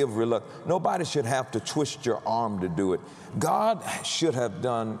 Don't give reluctantly. Nobody should have to twist your arm to do it. God should have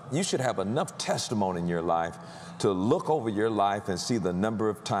done, you should have enough testimony in your life to look over your life and see the number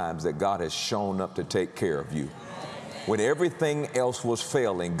of times that God has shown up to take care of you. When everything else was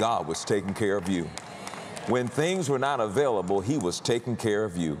failing, God was taking care of you. When things were not available, he was taking care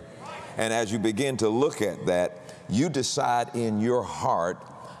of you. And as you begin to look at that, you decide in your heart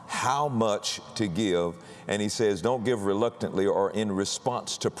how much to give. And he says, don't give reluctantly or in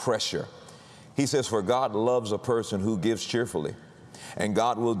response to pressure. He says, for God loves a person who gives cheerfully, and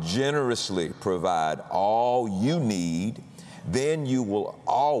God will generously provide all you need. Then you will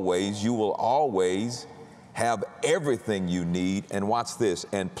always have everything you need, and watch this,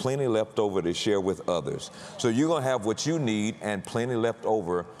 and plenty left over to share with others. So you're going to have what you need and plenty left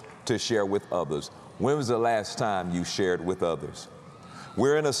over to share with others. When was the last time you shared with others?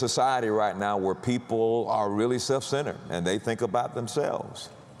 We're in a society right now where people are really self-centered and they think about themselves.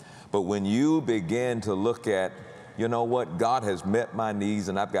 But when you begin to look at, you know what, God has met my needs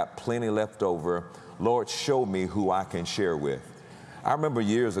and I've got plenty left over, Lord, show me who I can share with. I remember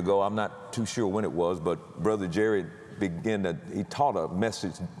years ago, I'm not too sure when it was, but Brother Jerry he taught a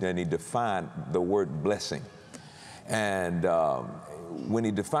message and he defined the word blessing. And when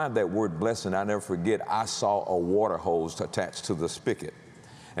he defined that word blessing, I never forget, I saw a water hose attached to the spigot.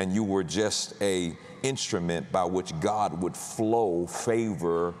 And you were just an instrument by which God would flow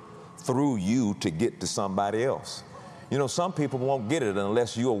favor through you to get to somebody else. You know, some people won't get it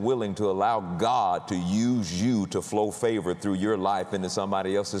unless you are willing to allow God to use you to flow favor through your life into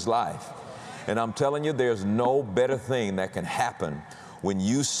somebody else's life. And I'm telling you, there's no better thing that can happen when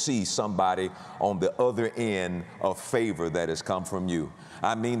you see somebody on the other end of favor that has come from you.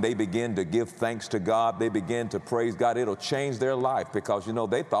 I mean, they begin to give thanks to God. They begin to praise God. It'll change their life because, you know,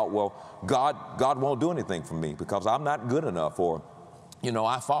 they thought, well, God won't do anything for me because I'm not good enough, or, you know,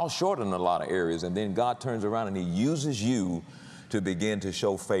 I fall short in a lot of areas. And then God turns around and he uses you to begin to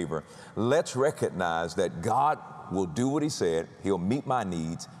show favor. Let's recognize that God will do what he said. He'll meet my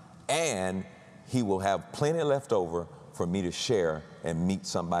needs, and he will have plenty left over for me to share and meet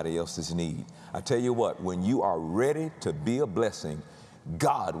somebody else's need. I tell you what, when you are ready to be a blessing,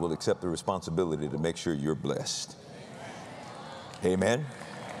 God will accept the responsibility to make sure you're blessed. Amen.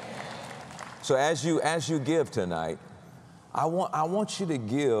 So as you give tonight, I want you to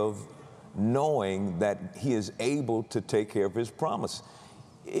give knowing that he is able to take care of his promise.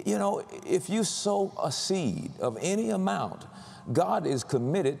 You know, if you sow a seed of any amount, God is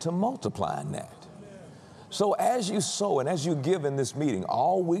committed to multiplying that. So as you sow and as you give in this meeting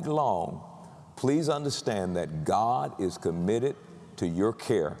all week long, please understand that God is committed to your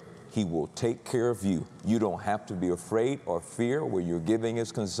care. He will take care of you. You don't have to be afraid or fear where your giving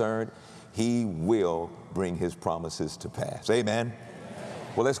is concerned. He will bring his promises to pass. Amen.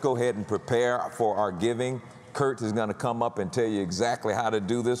 Well, let's go ahead and prepare for our giving. Kurt is going to come up and tell you exactly how to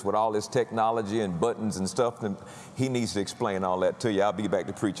do this with all this technology and buttons and stuff. And he needs to explain all that to you. I'll be back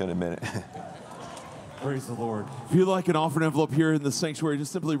to preach in a minute. Praise the Lord. If you'd like an offering envelope here in the sanctuary,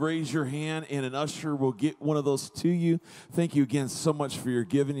 just simply raise your hand and an usher will get one of those to you. Thank you again so much for your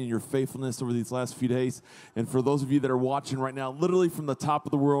giving and your faithfulness over these last few days. And for those of you that are watching right now, literally from the top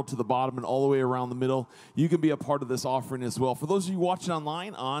of the world to the bottom and all the way around the middle, you can be a part of this offering as well. For those of you watching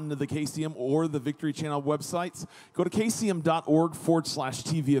online on the KCM or the Victory Channel websites, go to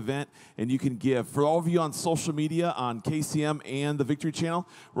kcm.org/TV event and you can give. For all of you on social media on KCM and the Victory Channel,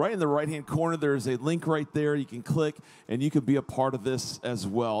 right in the right-hand corner, there's a link right there. You can click and you can be a part of this as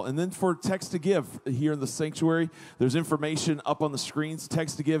well. And then for text to give here in the sanctuary, there's information up on the screens.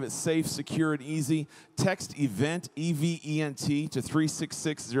 Text to give, it's safe, secure, and easy. Text EVENT, E-V-E-N-T, to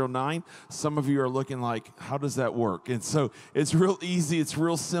 36609. Some of you are looking like, how does that work? And so it's real easy, it's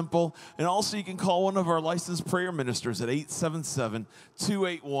real simple. And also you can call one of our licensed prayer ministers at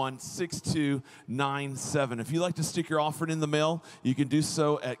 877-281-6297. If you'd like to stick your offering in the mail, you can do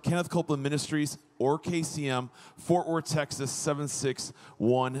so at Kenneth Copeland Ministries or KCM, Fort Worth, Texas,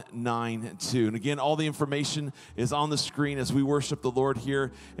 76192. And again, all the information is on the screen as we worship the Lord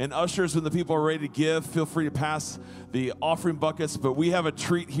here. And ushers, when the people are ready to give, feel free to pass the offering buckets. But we have a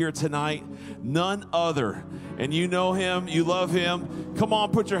treat here tonight, none other. And you know him, you love him. Come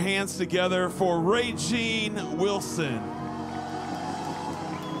on, put your hands together for Ray-Gene Wilson.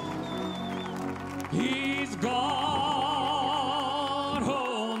 He's God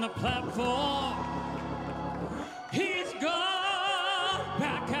on the platform. He's God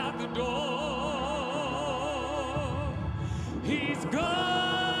back out the door. He's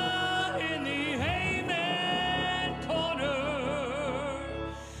God in the amen corner.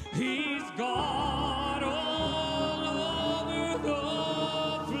 He's God all over the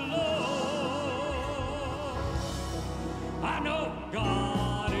floor. I know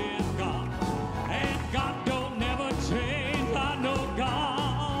God is God, and God don't never change. I know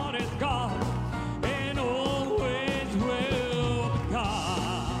God is God.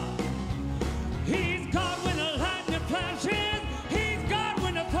 He's God when the lightning flashes. He's God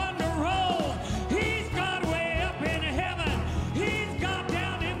when the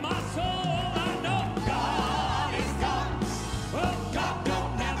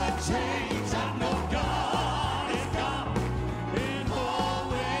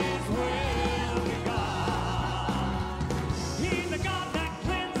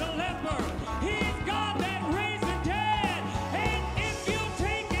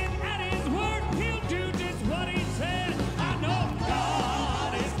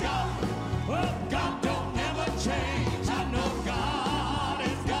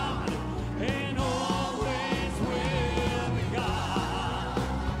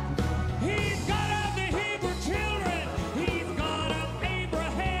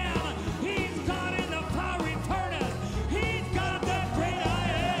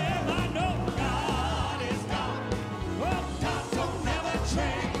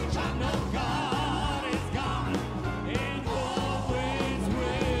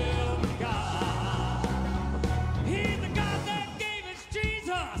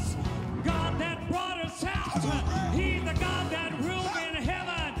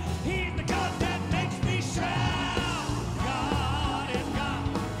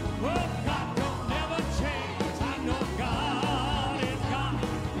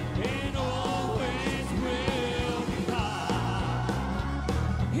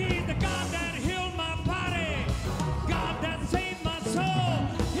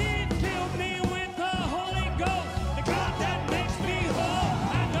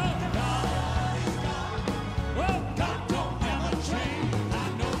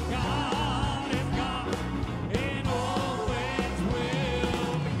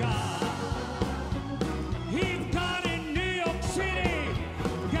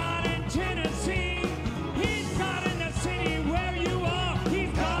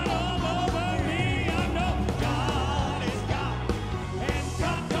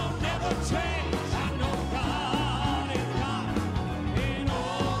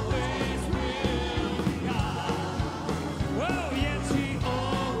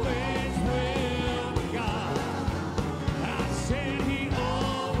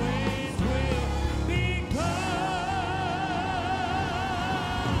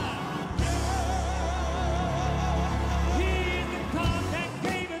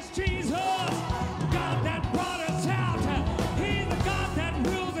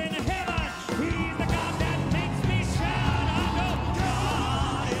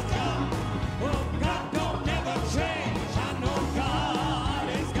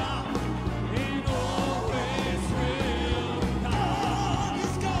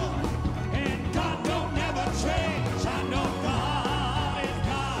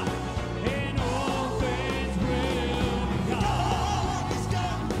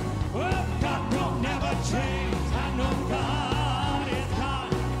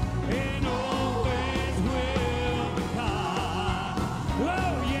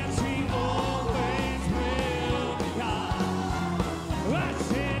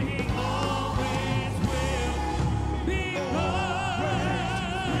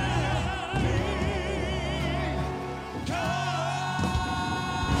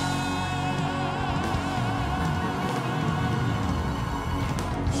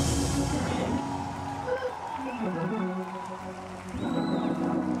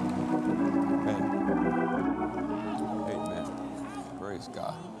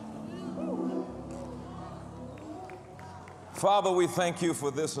Father, we thank you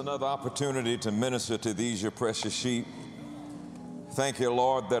for this another opportunity to minister to these, your precious sheep. Thank you,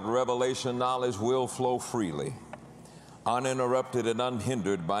 Lord, that revelation knowledge will flow freely, uninterrupted and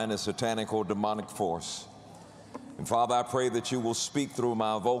unhindered by any satanic or demonic force. And Father, I pray that you will speak through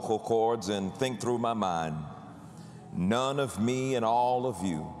my vocal cords and think through my mind. None of me and all of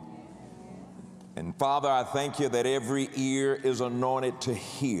you. And Father, I thank you that every ear is anointed to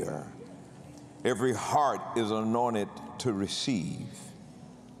hear. Every heart is anointed to receive.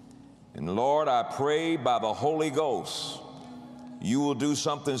 And Lord, I pray by the Holy Ghost, you will do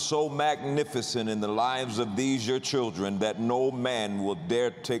something so magnificent in the lives of these your children that no man will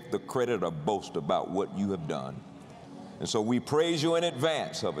dare take the credit or boast about what you have done. And so we praise you in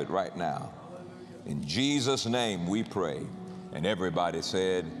advance of it right now. In Jesus' name we pray. And everybody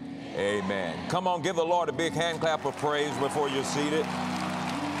said, amen. Come on, give the Lord a big hand clap of praise before you're seated.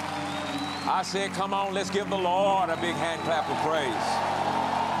 I said, come on, let's give the Lord a big hand clap of praise.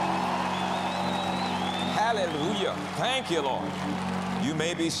 Hallelujah. Thank you, Lord. You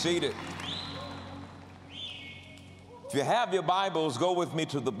may be seated. If you have your Bibles, go with me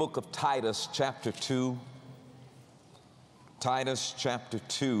to the book of Titus, chapter 2. Titus, chapter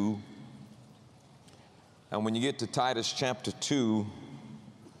 2. And when you get to Titus, chapter 2,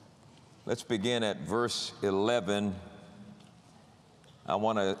 let's begin at verse 11. I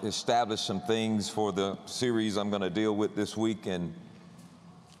want to establish some things for the series I'm going to deal with this week and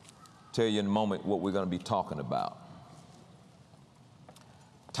tell you in a moment what we're going to be talking about.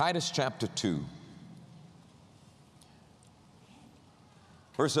 Titus chapter 2,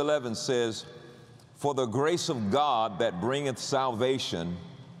 verse 11 says, "For the grace of God that bringeth salvation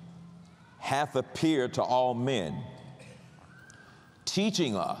hath appeared to all men,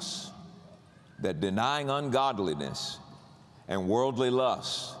 teaching us that denying ungodliness and worldly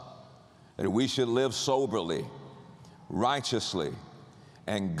lust, that we should live soberly, righteously,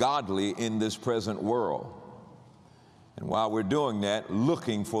 and godly in this present world. And while we're doing that,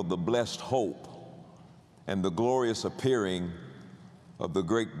 looking for the blessed hope and the glorious appearing of the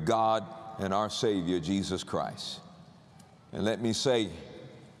great God and our Savior, Jesus Christ." And let me say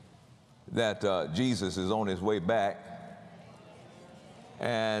that Jesus is on his way back.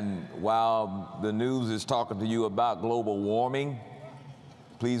 And while the news is talking to you about global warming,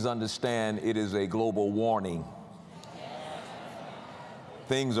 please understand it is a global warning.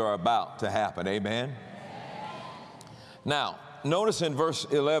 Things are about to happen, amen? Now, notice in verse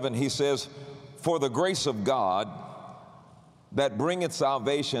 11, he says, "For the grace of God that bringeth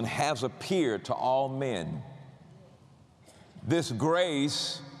salvation has appeared to all men." This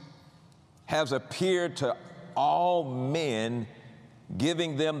grace has appeared to all men,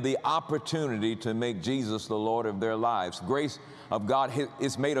 giving them the opportunity to make Jesus the Lord of their lives. Grace of God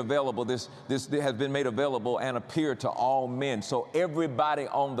is made available. This has been made available and appeared to all men. So everybody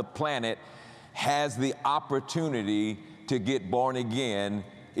on the planet has the opportunity to get born again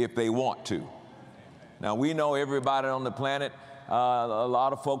if they want to. Now, we know everybody on the planet, a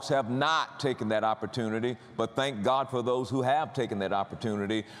lot of folks have not taken that opportunity, but thank God for those who have taken that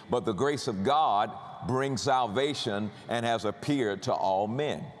opportunity. But the grace of God brings salvation and has appeared to all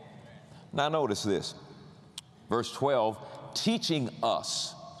men. Now, notice this, verse 12, teaching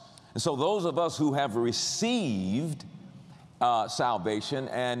us. And so those of us who have received salvation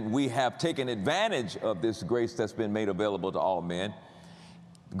and we have taken advantage of this grace that's been made available to all men,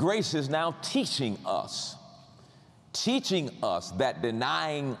 grace is now teaching us that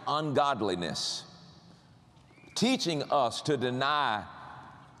denying ungodliness, teaching us to deny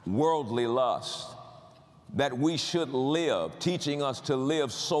worldly lust, that we should live, teaching us to live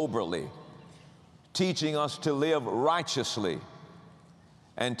soberly, teaching us to live righteously,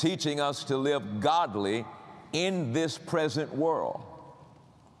 and teaching us to live godly in this present world.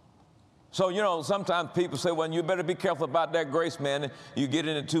 So, you know, sometimes people say, well, you better be careful about that grace, man. You get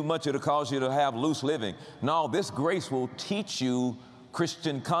into too much, it'll cause you to have loose living. No, this grace will teach you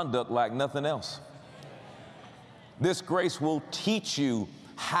Christian conduct like nothing else. This grace will teach you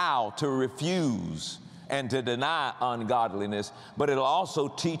how to refuse and to deny ungodliness, but it'll also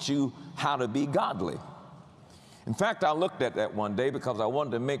teach you how to be godly. In fact, I looked at that one day because I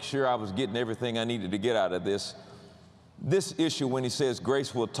wanted to make sure I was getting everything I needed to get out of this issue when he says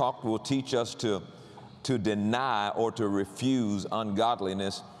grace will teach us to deny or to refuse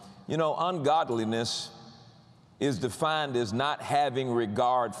ungodliness. You know, ungodliness is defined as not having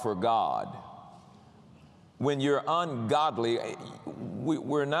regard for God. When you're ungodly,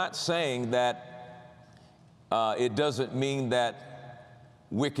 we're not saying that it doesn't mean that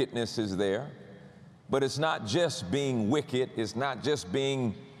wickedness is there, but it's not just being wicked, it's not just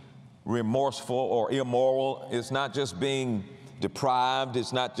being remorseful or immoral. It's not just being deprived.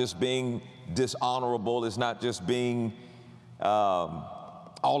 It's not just being dishonorable. It's not just being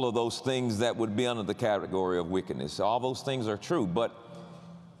all of those things that would be under the category of wickedness. All those things are true, but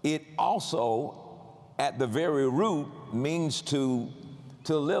it also, at the very root, means to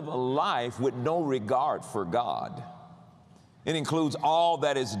live a life with no regard for God. It includes all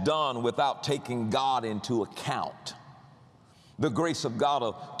that is done without taking God into account. The grace of God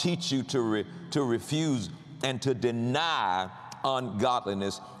will teach you to refuse and to deny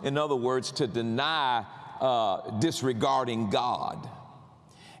ungodliness. In other words, to deny disregarding God.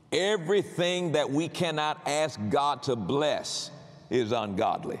 Everything that we cannot ask God to bless is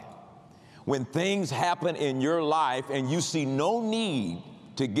ungodly. When things happen in your life and you see no need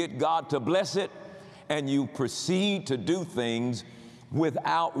to get God to bless it, and you proceed to do things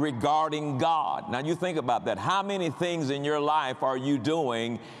without regarding God. Now you think about that. How many things in your life are you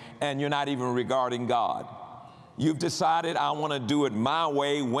doing and you're not even regarding God? You've decided, I want to do it my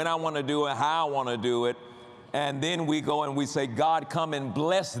way, when I want to do it, how I want to do it. And then we go and we say, God, come and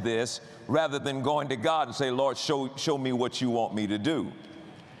bless this, rather than going to God and say, Lord, show me what you want me to do.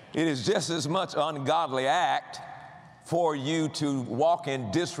 It is just as much ungodly act for you to walk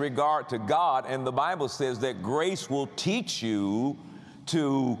in disregard to God. And the Bible says that grace will teach you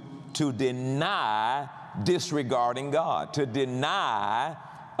to deny disregarding God, to deny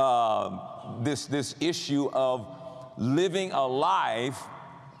this issue of living a life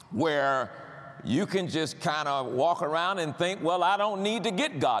where you can just kind of walk around and think, well, I don't need to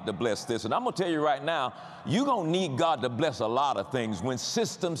get God to bless this. And I'm going to tell you right now, you're going to need God to bless a lot of things. When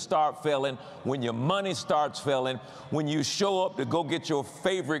systems start failing, when your money starts failing, when you show up to go get your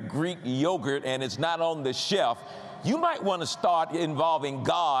favorite Greek yogurt and it's not on the shelf, you might want to start involving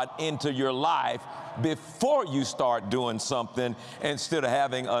God into your life before you start doing something, instead of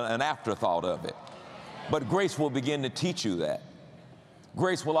having an afterthought of it. But grace will begin to teach you that.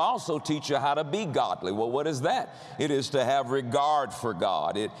 Grace will also teach you how to be godly. Well, what is that? It is to have regard for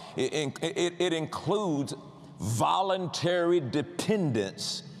God. It includes voluntary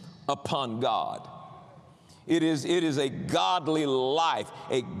dependence upon God. It is a godly life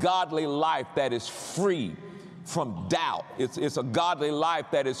that is free from doubt. It's a godly life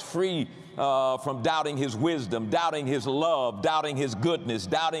that is free from doubting His wisdom, doubting His love, doubting His goodness,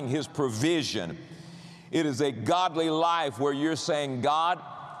 doubting His provision. It is a godly life where you're saying, God,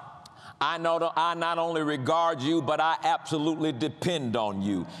 I not only regard you, but I absolutely depend on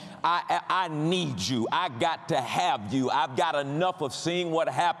you. I need you. I got to have you. I've got enough of seeing what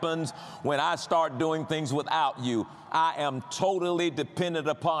happens when I start doing things without you. I am totally dependent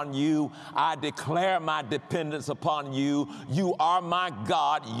upon you. I declare my dependence upon you. You are my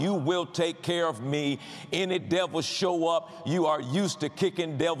God. You will take care of me. Any devil show up, you are used to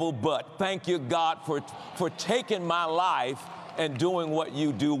kicking devil butt. Thank you, God, for taking my life and doing what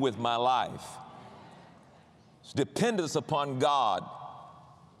you do with my life. Dependence upon God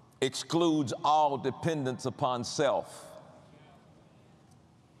excludes all dependence upon self.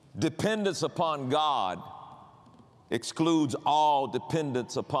 Dependence upon God excludes all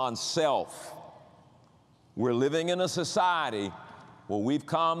dependence upon self. We're living in a society where we've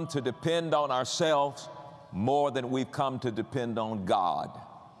come to depend on ourselves more than we've come to depend on God.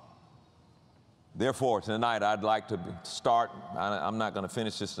 Therefore, tonight I'd like to start, I'm not going to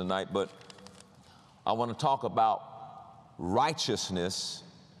finish this tonight, but I want to talk about righteousness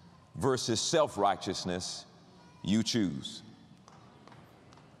versus self-righteousness. You choose.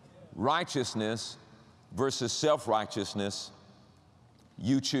 Righteousness versus self-righteousness.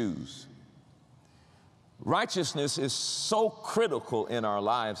 You choose. Righteousness is so critical in our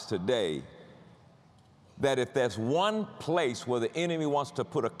lives today that if there's one place where the enemy wants to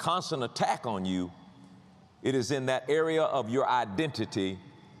put a constant attack on you, it is in that area of your identity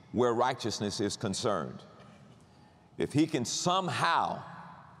where righteousness is concerned. If he can somehow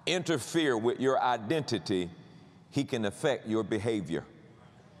interfere with your identity, he can affect your behavior.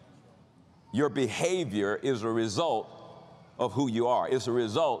 Your behavior is a result of who you are. It's a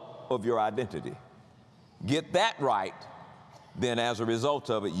result of your identity. Get that right, then as a result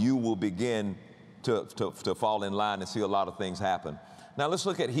of it, you will begin to fall in line and see a lot of things happen. Now let's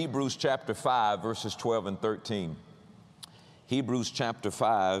look at Hebrews chapter 5, verses 12 and 13. Hebrews chapter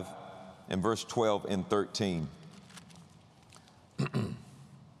 5 and verse 12 and 13.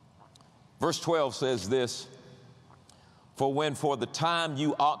 Verse 12 says this, "For when for the time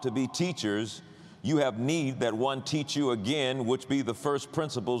you ought to be teachers, you have need that one teach you again, which be the first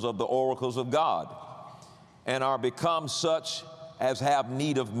principles of the oracles of God, and are become such as have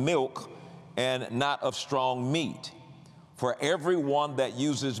need of milk and not of strong meat. For everyone that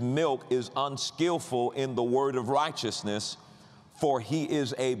uses milk is unskillful in the word of righteousness, for he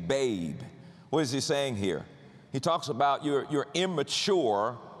is a babe. What is he saying here? He talks about you're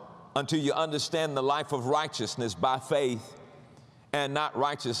immature until you understand the life of righteousness by faith and not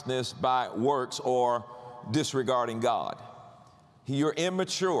righteousness by works or disregarding God. You're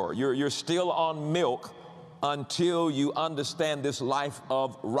immature. You're still on milk until you understand this life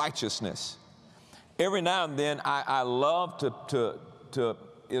of righteousness. Every now and then, I love to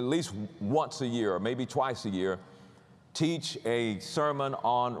at least once a year or maybe twice a year, teach a sermon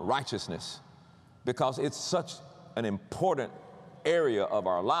on righteousness, because it's such an important area of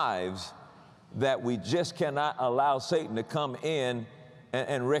our lives that we just cannot allow Satan to come in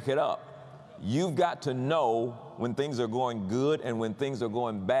and wreck it up. You've got to know when things are going good and when things are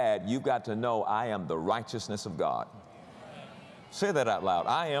going bad. You've got to know, I am the righteousness of God. Say that out loud.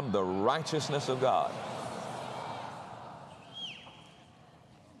 I am the righteousness of God.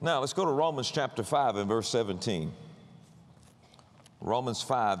 Now, let's go to Romans chapter 5 and verse 17. Romans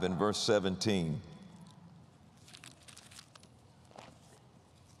 5 and verse 17.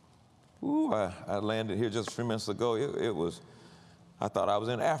 Ooh, I landed here just a few minutes ago. It was, I thought I was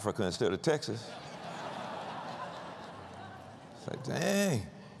in Africa instead of Texas. It's like, dang.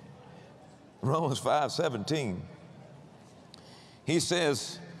 Romans 5:17. He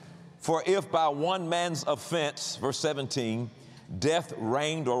says, for if by one man's offense, verse 17, death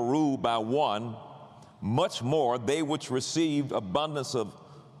reigned or ruled by one, much more they which received abundance of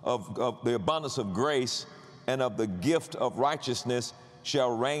the abundance of grace and of the gift of righteousness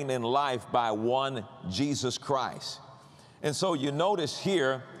shall reign in life by one Jesus Christ. And so you notice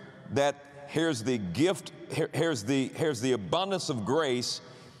here that here's the gift, here's the abundance of grace,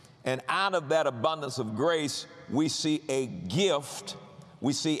 and out of that abundance of grace we see a gift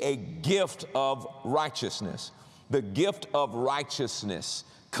of righteousness. The gift of righteousness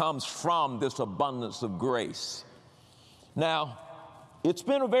comes from this abundance of grace. Now, it's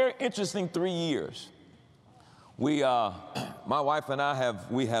been a very interesting 3 years. My wife and I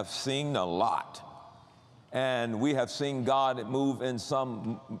have seen a lot, and we have seen God move in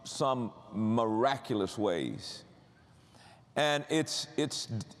some miraculous ways. And it's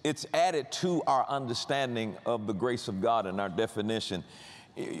added to our understanding of the grace of God and our definition.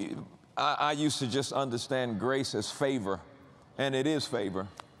 I used to just understand grace as favor, and it is favor,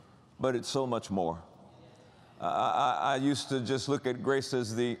 but it's so much more. I used to just look at grace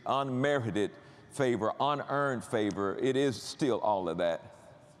as the unmerited favor, unearned favor. It is still all of that,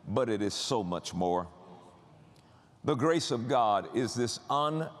 but it is so much more. The grace of God is this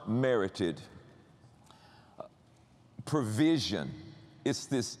unmerited provision.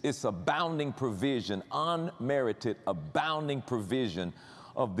 It's abounding provision, unmerited, abounding provision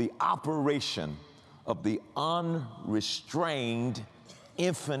of the operation of the unrestrained,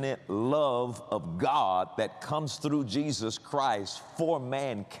 infinite love of God that comes through Jesus Christ for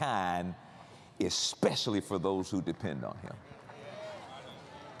mankind, especially for those who depend on him.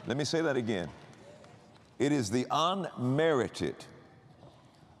 Let me say that again. It is the unmerited,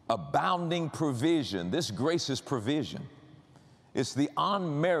 abounding provision. This grace is provision. It's the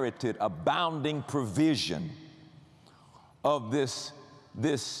unmerited, abounding provision of this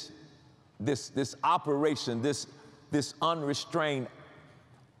operation, this unrestrained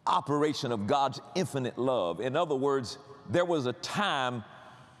operation of God's infinite love. In other words, there was a time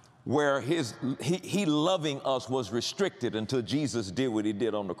where he loving us was restricted until Jesus did what he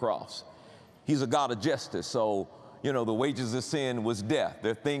did on the cross. He's a God of justice, so, the wages of sin was death.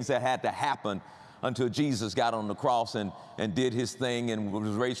 There are things that had to happen until Jesus got on the cross and did his thing and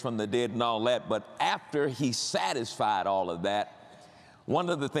was raised from the dead and all that. But after he satisfied all of that, one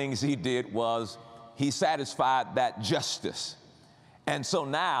of the things he did was he satisfied that justice. And so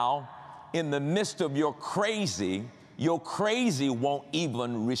now, in the midst of your crazy won't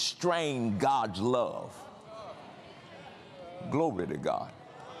even restrain God's love. Glory to God.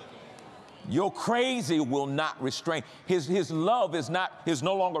 Your crazy will not restrain. His love is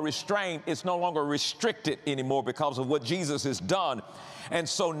no longer restrained. It's no longer restricted anymore because of what Jesus has done. And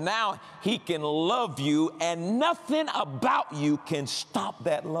so now he can love you, and nothing about you can stop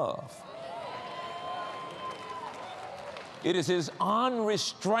that love. It is his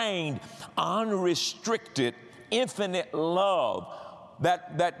unrestrained, unrestricted, infinite love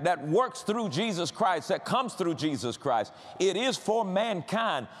that works through Jesus Christ, that comes through Jesus Christ. It is for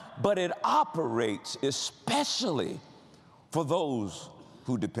mankind, but it operates especially for those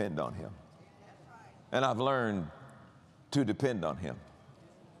who depend on him. And I've learned to depend on him.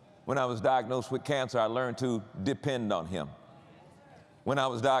 When I was diagnosed with cancer, I learned to depend on him. When I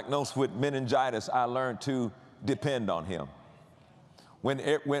was diagnosed with meningitis, I learned to depend on him.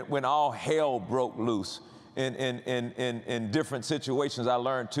 When all hell broke loose in different situations, I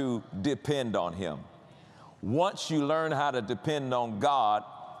learned to depend on him. Once you learn how to depend on God,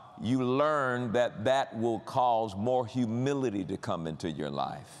 you learn that will cause more humility to come into your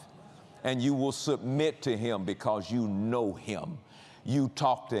life. And you will submit to him because you know him. You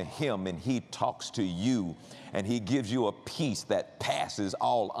talk to him and he talks to you, and he gives you a peace that passes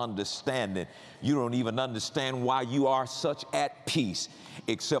all understanding. You don't even understand why you are such at peace,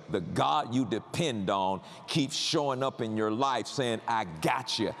 except the God you depend on keeps showing up in your life saying, I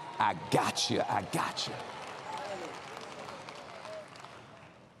got you, I got you, I got you.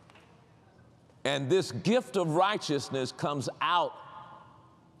 And this gift of righteousness comes out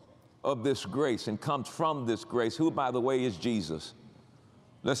of this grace and comes from this grace, who, by the way, is Jesus.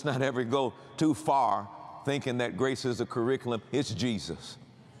 Let's not ever go too far thinking that grace is a curriculum. It's Jesus.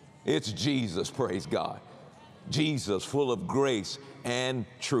 It's Jesus, praise God. Jesus, full of grace and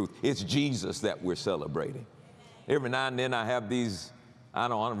truth. It's Jesus that we're celebrating. Every now and then I have these, I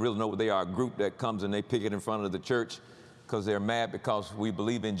don't really know what they are, a group that comes and they pick it in front of the church because they're mad because we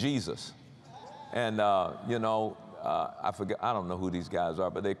believe in Jesus. And, I forget, I don't know who these guys are,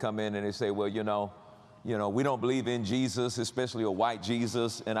 but they come in and they say, well, we don't believe in Jesus, especially a white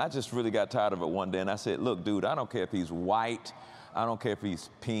Jesus. And I just really got tired of it one day. And I said, look, dude, I don't care if he's white. I don't care if he's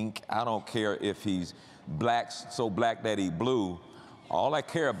pink. I don't care if he's black, so black that he blue. All I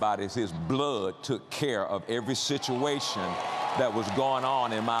care about is his blood took care of every situation that was going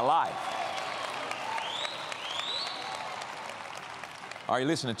on in my life. Are you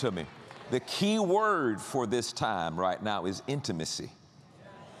listening to me? The key word for this time right now is intimacy.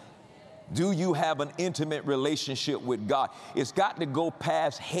 Do you have an intimate relationship with God? It's got to go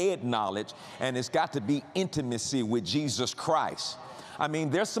past head knowledge, and it's got to be intimacy with Jesus Christ. I mean,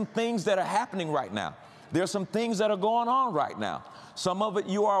 there's some things that are happening right now. There's some things that are going on right now. Some of it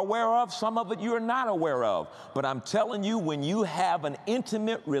you are aware of, some of it you are not aware of. But I'm telling you, when you have an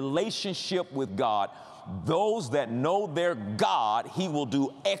intimate relationship with God, those that know their God, he will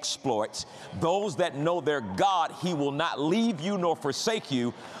do exploits. Those that know their God, he will not leave you nor forsake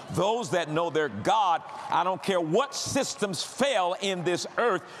you. Those that know their God, I don't care what systems fail in this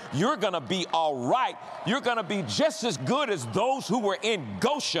earth, you're going to be all right. You're going to be just as good as those who were in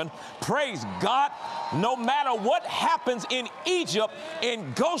Goshen. Praise God. No matter what happens in Egypt,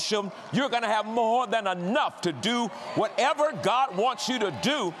 in Goshen, you're going to have more than enough to do whatever God wants you to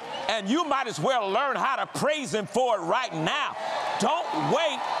do. And you might as well learn how to praise him for it right now. Don't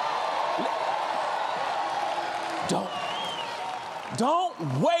wait.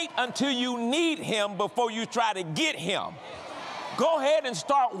 Don't wait until you need him before you try to get him. Go ahead and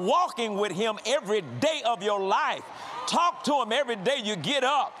start walking with him every day of your life. Talk to him every day you get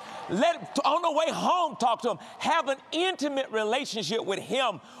up. On the way home, talk to him. Have an intimate relationship with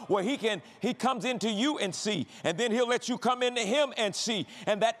him where he comes into you and see, and then he'll let you come into him and see,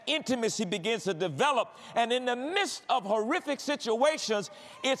 and that intimacy begins to develop. And in the midst of horrific situations,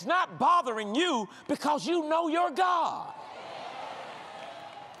 it's not bothering you because you know your God.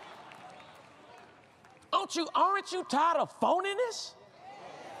 Aren't you tired of phoniness?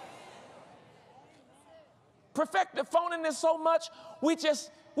 Perfected phoniness so much, we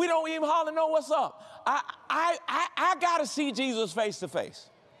don't even hardly know what's up. I got to see Jesus face to face.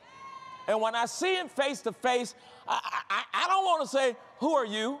 And when I see him face to face, I don't want to say, who are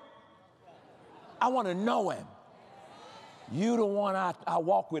you? I want to know him. You the one I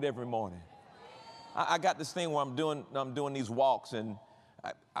walk with every morning. I got this thing where I'm doing these walks, and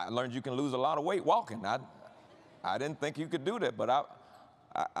I learned you can lose a lot of weight walking. I didn't think you could do that, but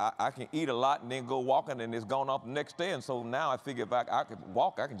I can eat a lot and then go walking, and it's gone off the next day. And so now I figure if I could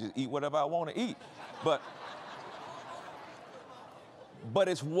walk, I can just eat whatever I want to eat. But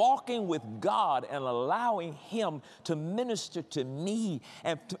it's walking with God and allowing him to minister to me,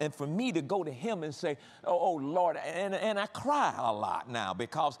 and for me to go to him and say, oh Lord, and I cry a lot now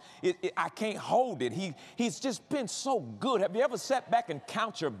because I can't hold it. He's just been so good. Have you ever sat back and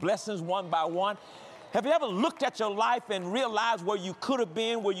count your blessings one by one? Have you ever looked at your life and realized where you could have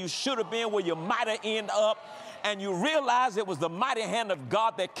been, where you should have been, where you might have ended up, and you realize it was the mighty hand of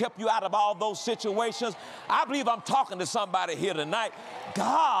God that kept you out of all those situations? I believe I'm talking to somebody here tonight.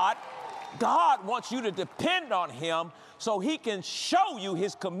 God wants you to depend on him so he can show you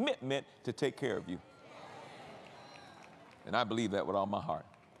his commitment to take care of you. And I believe that with all my heart.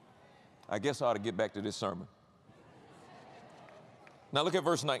 I guess I ought to get back to this sermon. Now look at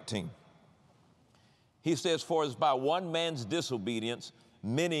verse 19. He says, for as by one man's disobedience,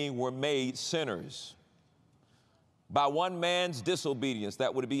 many were made sinners. By one man's disobedience,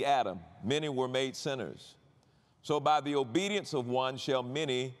 that would be Adam, many were made sinners. So by the obedience of one shall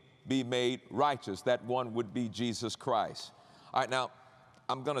many be made righteous. That one would be Jesus Christ. All right, now,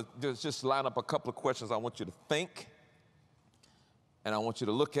 I'm going to just line up a couple of questions I want you to think, and I want you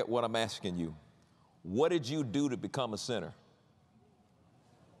to look at what I'm asking you. What did you do to become a sinner?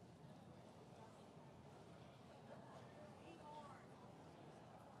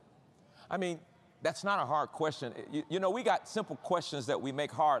 I mean, that's not a hard question. You know, we got simple questions that we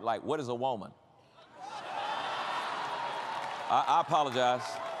make hard, like, what is a woman? I apologize.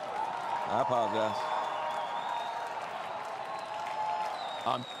 I apologize.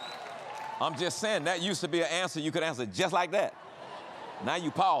 I'm just saying, that used to be an answer you could answer just like that. Now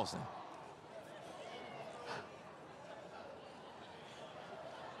you pausing.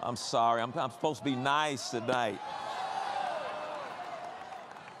 I'm sorry, I'm supposed to be nice tonight.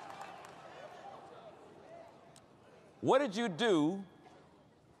 What did you do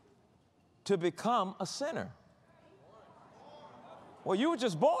to become a sinner? Well, you were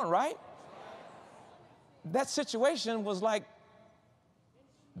just born, right? That situation was like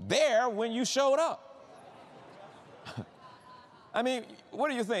there when you showed up. I mean, what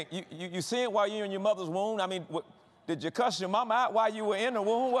do you think? You see it while you're in your mother's womb? I mean, did you cuss your mama out while you were in the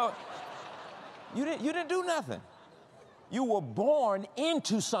womb? Well, you didn't do nothing. You were born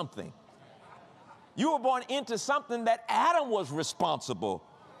into something. You were born into something that Adam was responsible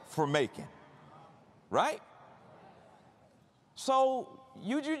for making, right? So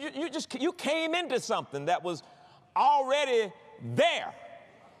you came into something that was already there.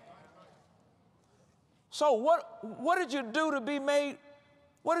 So what did you do to be made?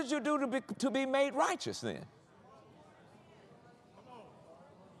 What did you do to be made righteous then?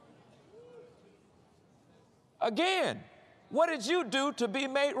 Again, what did you do to be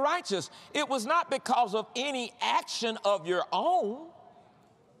made righteous? It was not because of any action of your own,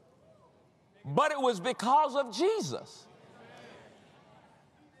 but it was because of Jesus.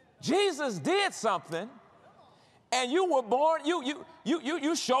 Jesus did something, and you were born,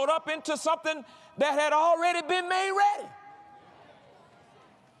 you showed up into something that had already been made ready.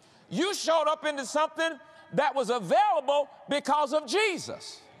 You showed up into something that was available because of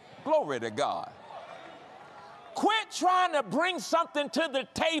Jesus. Glory to God. Quit trying to bring something to the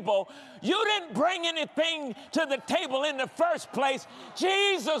table. You didn't bring anything to the table in the first place.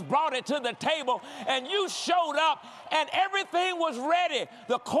 Jesus brought it to the table, and you showed up, and everything was ready.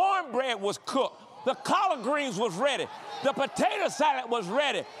 The cornbread was cooked. The collard greens was ready. The potato salad was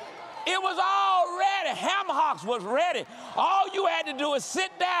ready. It was all ready. Ham hocks was ready. All you had to do is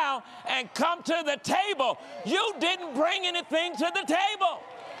sit down and come to the table. You didn't bring anything to the table.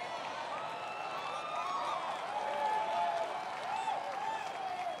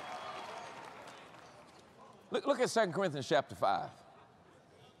 Look at 2 Corinthians chapter 5.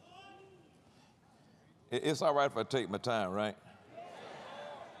 It's all right if I take my time, right?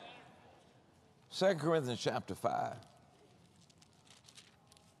 2 Corinthians chapter 5,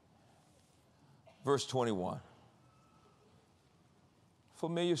 verse 21.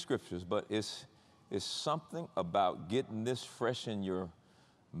 Familiar scriptures, but it's something about getting this fresh in your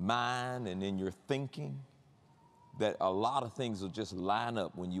mind and in your thinking that a lot of things will just line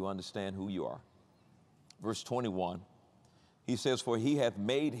up when you understand who you are. Verse 21, he says, for he hath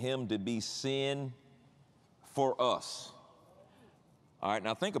made him to be sin for us. All right,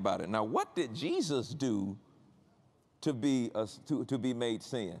 now think about it. Now, what did Jesus do to be made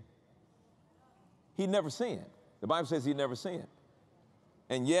sin? He never sinned. The Bible says he never sinned.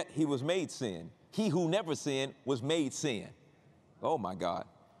 And yet he was made sin. He who never sinned was made sin. Oh, my God.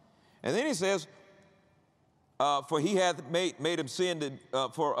 And then he says, for he hath made him sin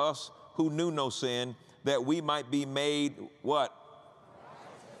for us who knew no sin, that we might be made what?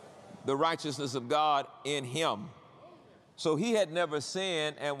 The righteousness of God in him. So he had never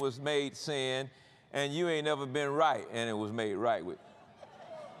sinned and was made sin, and you ain't never been right and it was made right with.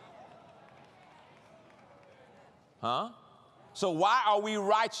 Huh? So why are we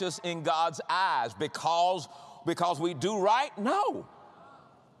righteous in God's eyes? Because we do right? No.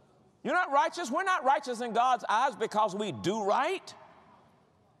 You're not righteous. We're not righteous in God's eyes because we do right.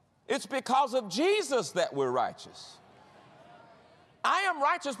 It's because of Jesus that we're righteous. I am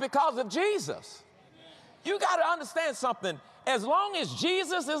righteous because of Jesus. You got to understand something. As long as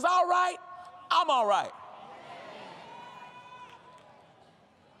Jesus is all right, I'm all right.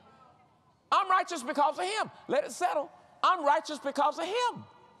 I'm righteous because of him. Let it settle. I'm righteous because of him.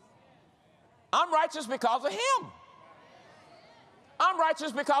 I'm righteous because of him. I'm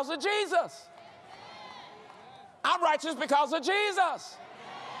righteous because of Jesus. I'm righteous because of Jesus.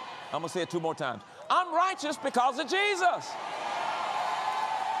 I'm going to say it 2 more times. I'm righteous because of Jesus.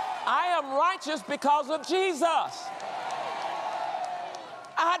 I am righteous because of Jesus.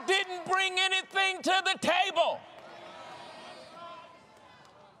 I didn't bring anything to the table.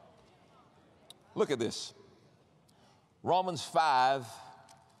 Look at this. Romans 5.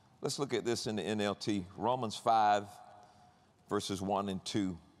 Let's look at this in the NLT. Romans 5, verses 1 and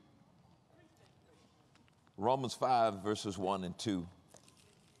 2. Romans 5, verses 1 and 2.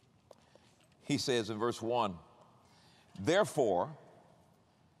 He says in verse 1, therefore,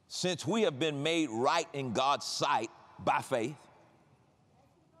 since we have been made right in God's sight by faith,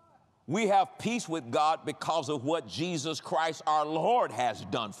 we have peace with God because of what Jesus Christ our Lord has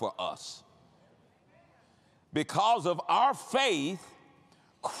done for us. Because of our faith,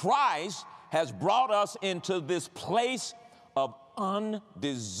 Christ has brought us into this place of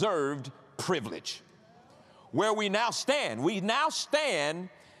undeserved privilege, where we now stand. We now stand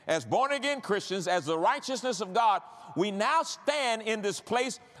as born-again Christians, as the righteousness of God. We now stand in this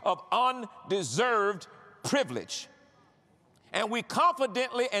place of undeserved privilege. And we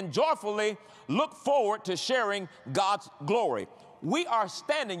confidently and joyfully look forward to sharing God's glory. We are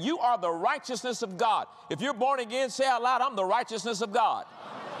standing. You are the righteousness of God. If you're born again, say out loud, I'm the righteousness of God.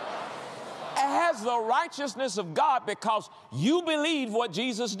 As the righteousness of God, because you believed what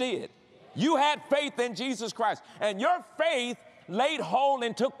Jesus did. You had faith in Jesus Christ, and your faith laid hold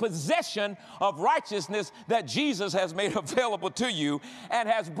and took possession of righteousness that Jesus has made available to you and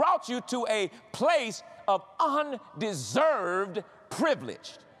has brought you to a place of undeserved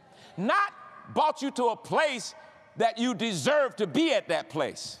privilege. Not brought you to a place that you deserve to be at that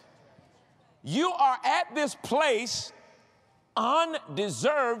place. You are at this place,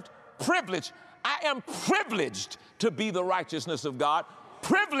 undeserved privilege. I am privileged to be the righteousness of God,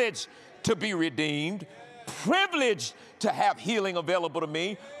 privileged to be redeemed, privileged to have healing available to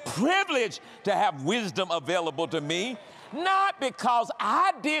me, privileged to have wisdom available to me, not because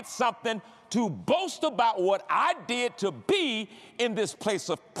I did something to boast about what I did to be in this place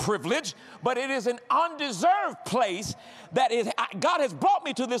of privilege, but it is an undeserved place that God has brought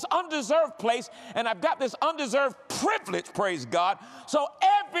me to this undeserved place, and I've got this undeserved privilege, praise God. So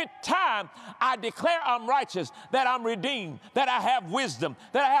every time I declare I'm righteous, that I'm redeemed, that I have wisdom,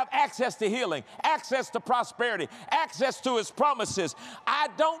 that I have access to healing, access to prosperity, access to His promises, I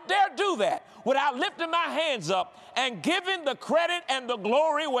don't dare do that without lifting my hands up and giving the credit and the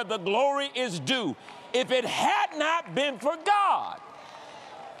glory where the glory is due. If it had not been for God,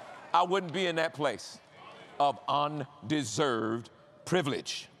 I wouldn't be in that place of undeserved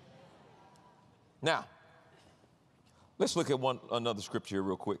privilege. Now, let's look at another scripture here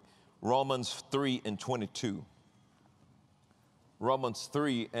real quick. Romans 3 and 22. Romans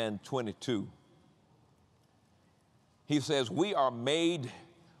 3 and 22. He says, we are made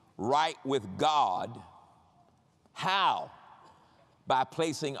right with God. How? By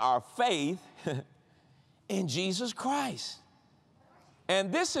placing our faith in Jesus Christ.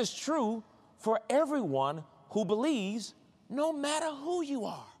 And this is true for everyone who believes, no matter who you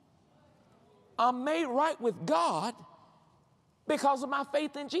are. I'm made right with God because of my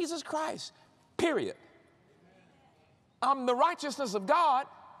faith in Jesus Christ, period. I'm the righteousness of God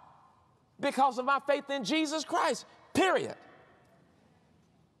because of my faith in Jesus Christ, period.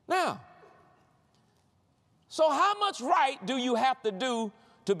 Now, so how much right do you have to do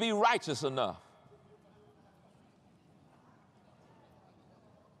to be righteous enough?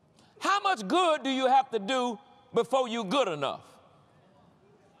 How much good do you have to do before you're good enough?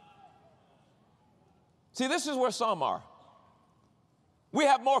 See, this is where some are. We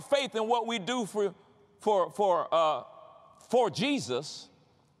have more faith in what we do for Jesus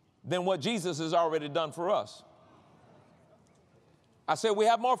than what Jesus has already done for us. I said we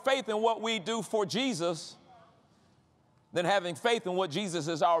have more faith in what we do for Jesus than having faith in what Jesus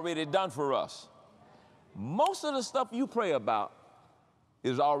has already done for us. Most of the stuff you pray about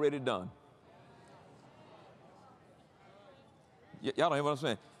is already done. Y'all don't hear what I'm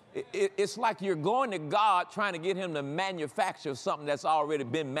saying? It's like you're going to God trying to get Him to manufacture something that's already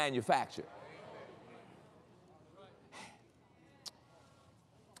been manufactured.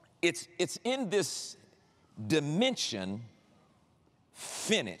 It's in this dimension,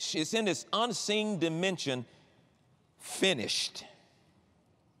 finished. It's in this unseen dimension, finished.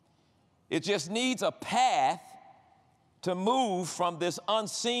 It just needs a path to move from this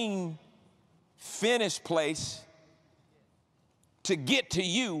unseen, finished place to get to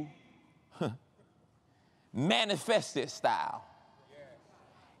you, manifested style.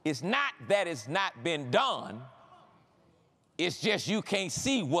 It's not that it's not been done. It's just you can't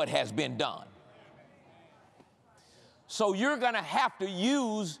see what has been done. So you're going to have to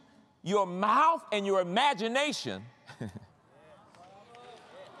use your mouth and your imagination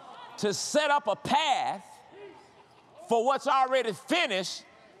to set up a path for what's already finished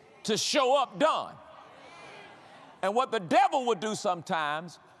to show up done. And what the devil would do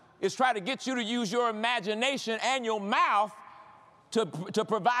sometimes is try to get you to use your imagination and your mouth to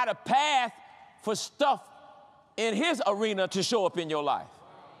provide a path for stuff in his arena to show up in your life.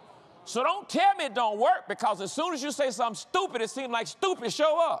 So don't tell me it don't work, because as soon as you say something stupid, it seems like stupid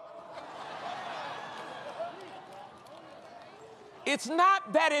show up. It's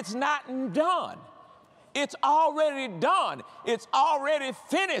not that it's not done. It's already done. It's already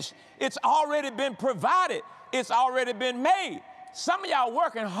finished. It's already been provided. It's already been made. Some of y'all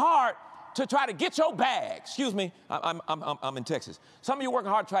working hard to try to get your bag. Excuse me, I'm in Texas. Some of you working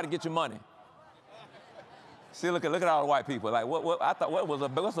hard to try to get your money. See, look at all the white people. Like,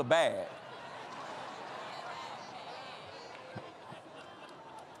 what's a bag?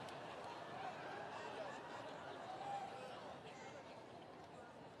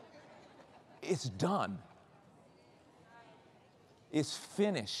 It's done. It's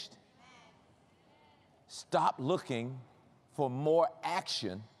finished. Stop looking for more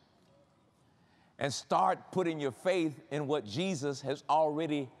action and start putting your faith in what Jesus has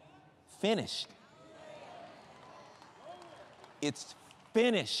already finished. It's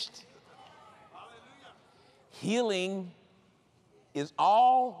finished. Healing is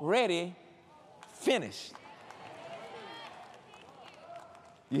already finished.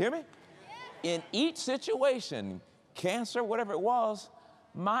 You hear me? In each situation, cancer, whatever it was,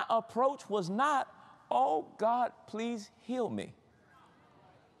 my approach was not, oh God, please heal me.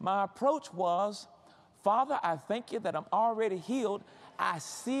 My approach was, Father, I thank you that I'm already healed. I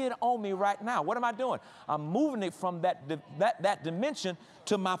see it on me right now. What am I doing? I'm moving it from that dimension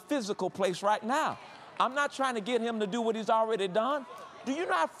to my physical place right now. I'm not trying to get him to do what he's already done. Do you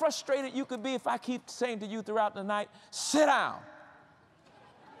know how frustrated you could be if I keep saying to you throughout the night, sit down?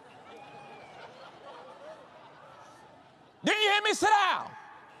 Didn't you hear me? Sit down.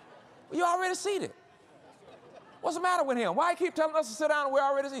 Well, you already seated. What's the matter with him? Why he keep telling us to sit down and we're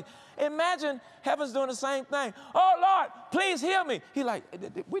already seated? Imagine heaven's doing the same thing. Oh, Lord, please heal me. He like,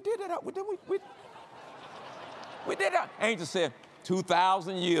 we did that. We did that. Angel said,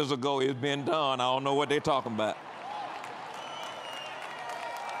 2,000 years ago it's been done. I don't know what they're talking about.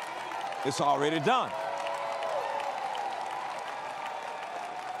 It's already done.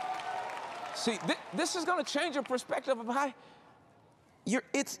 See, this is going to change your perspective of how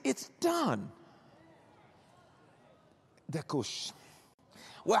it's done.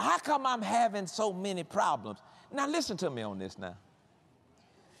 Well, how come I'm having so many problems? Now, listen to me on this now.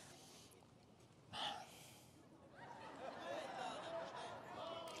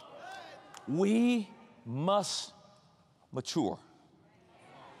 We must mature.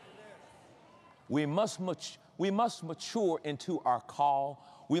 We must mature into our call.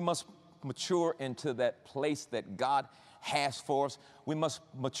 We must mature into that place that God has for us. We must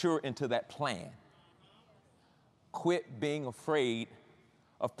mature into that plan. Quit being afraid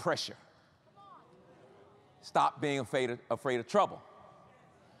of pressure. Stop being afraid of trouble.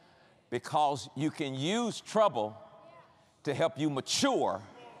 Because you can use trouble to help you mature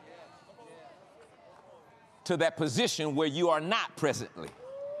to that position where you are not presently.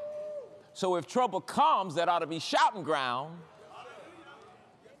 So if trouble comes, that ought to be shouting ground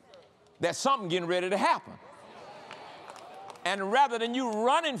that something getting ready to happen. And rather than you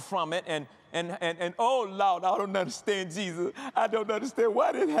running from it and oh, Lord, I don't understand Jesus. I don't understand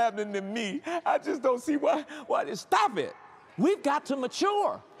why this happening to me. I just don't see why. Stop it. We've got to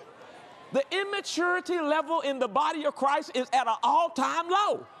mature. The immaturity level in the body of Christ is at an all-time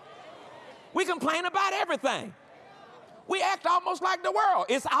low. We complain about everything. We act almost like the world.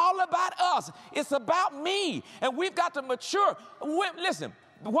 It's all about us. It's about me. And we've got to mature. Listen,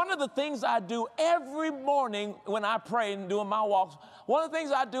 one of the things I do every morning when I pray and doing my walks, one of the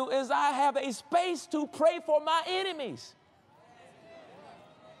things I do is I have a space to pray for my enemies.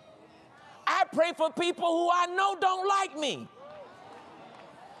 I pray for people who I know don't like me.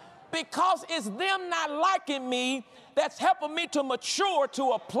 Because it's them not liking me that's helping me to mature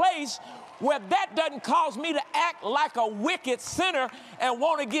to a place where that doesn't cause me to act like a wicked sinner and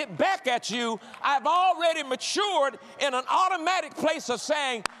want to get back at you. I've already matured in an automatic place of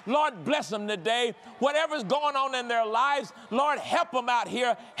saying, Lord, bless them today. Whatever's going on in their lives, Lord, help them out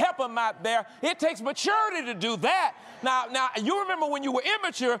here, help them out there. It takes maturity to do that. Now, you remember when you were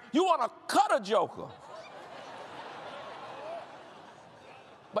immature, you want to cut a joker.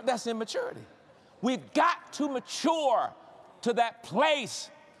 But that's immaturity. We've got to mature to that place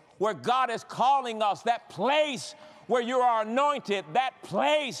where God is calling us, that place where you are anointed, that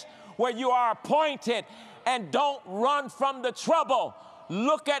place where you are appointed, and don't run from the trouble.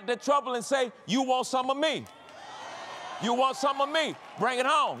 look at the trouble and say, you want some of me? You want some of me? Bring it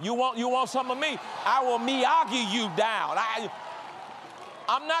home. You want some of me? I will Miyagi you down.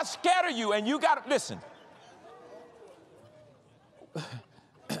 I'm not scared of you, and you got to listen.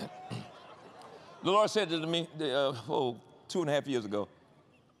 The Lord said to me 2.5 years ago,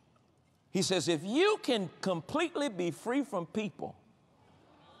 he says, if you can completely be free from people,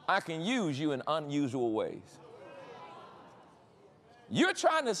 I can use you in unusual ways. You're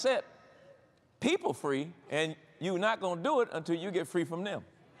trying to set people free, and you're not going to do it until you get free from them.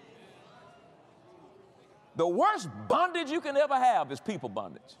 The worst bondage you can ever have is people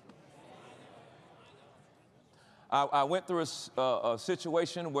bondage. I went through a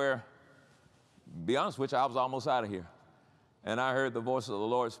situation where, to be honest with you, I was almost out of here. And I heard the voice of the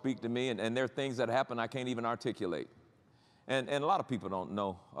Lord speak to me, and there are things that happen I can't even articulate. And a lot of people don't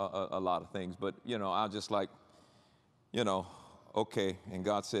know a lot of things, but, you know, I was just like, you know, okay. And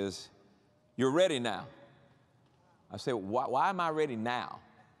God says, you're ready now. I said, why am I ready now?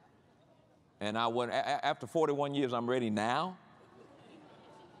 And I went, after 41 years, I'm ready now?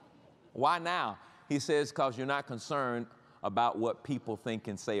 Why now? He says, because you're not concerned about what people think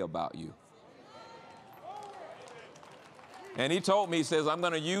and say about you. And he told me, he says, I'm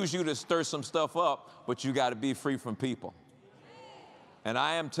going to use you to stir some stuff up, but you got to be free from people. And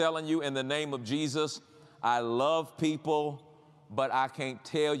I am telling you, in the name of Jesus, I love people, but I can't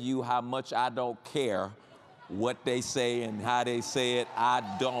tell you how much I don't care what they say and how they say it.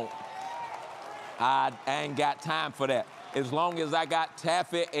 I ain't got time for that. As long as I got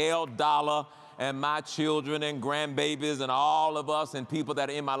Taffy L. Dollar and my children and grandbabies and all of us and people that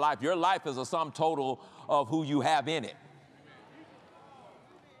are in my life. Your life is a sum total of who you have in it.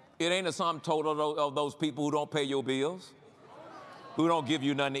 It ain't a sum total of those people who don't pay your bills, who don't give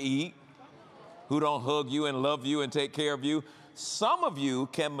you nothing to eat, who don't hug you and love you and take care of you. Some of you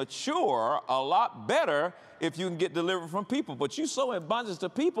can mature a lot better if you can get delivered from people, but you so in bondage to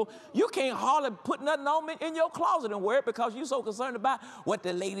people, you can't hardly put nothing on in your closet and wear it because you're so concerned about what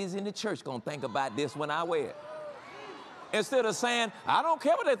the ladies in the church gonna think about this when I wear it. Instead of saying, I don't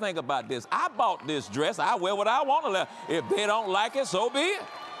care what they think about this. I bought this dress. I wear what I want to wear. If they don't like it, so be it.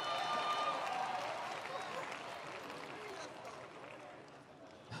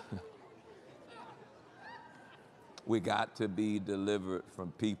 We got to be delivered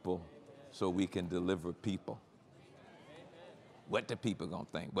from people so we can deliver people. What the people gonna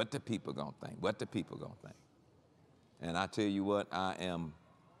think? What the people gonna think? What the people gonna think? And I tell you what, I am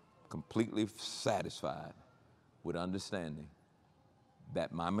completely satisfied with understanding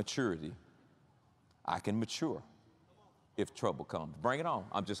that my maturity, I can mature if trouble comes. Bring it on.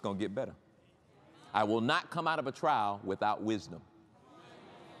 I'm just gonna get better. I will not come out of a trial without wisdom.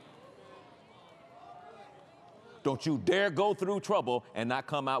 Don't you dare go through trouble and not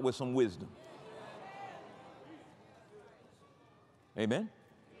come out with some wisdom. Amen?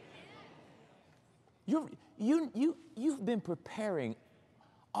 You've been preparing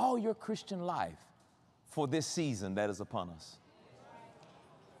all your Christian life for this season that is upon us.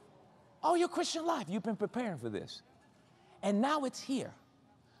 All your Christian life, you've been preparing for this. And now it's here.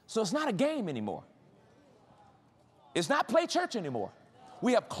 So it's not a game anymore. It's not play church anymore.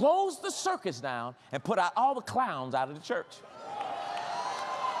 We have closed the circus down and put out all the clowns out of the church.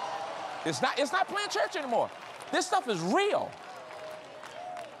 It's not playing church anymore. This stuff is real.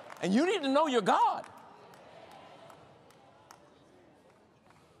 And you need to know your God.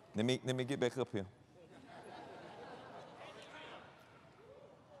 Let me get back up here.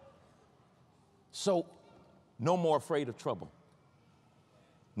 So, no more afraid of trouble.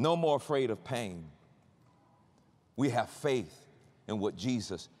 No more afraid of pain. We have faith in what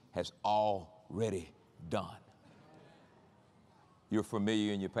Jesus has already done. You're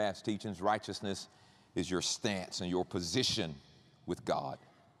familiar in your past teachings. Righteousness is your stance and your position with God.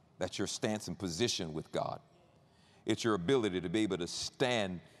 That's your stance and position with God. It's your ability to be able to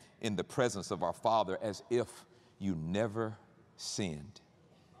stand in the presence of our Father as if you never sinned.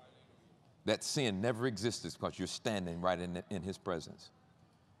 That sin never existed because you're standing right in His presence.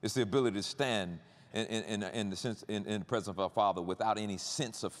 It's the ability to stand in the presence of our Father without any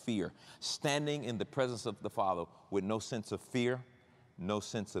sense of fear. Standing in the presence of the Father with no sense of fear, no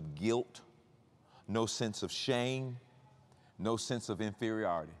sense of guilt, no sense of shame, no sense of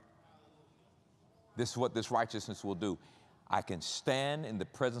inferiority. This is what this righteousness will do. I can stand in the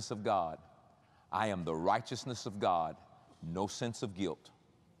presence of God. I am the righteousness of God, no sense of guilt.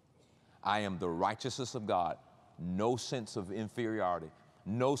 I am the righteousness of God, no sense of inferiority,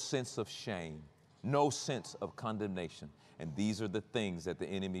 no sense of shame, no sense of condemnation. And these are the things that the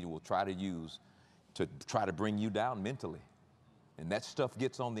enemy will try to use to try to bring you down mentally and that stuff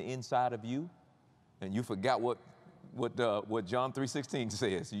gets on the inside of you, and you forgot what John 3:16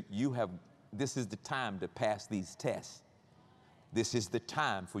 says. This is the time to pass these tests. This is the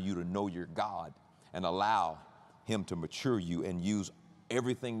time for you to know your God and allow him to mature you and use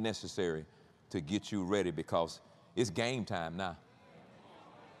everything necessary to get you ready, because it's game time now.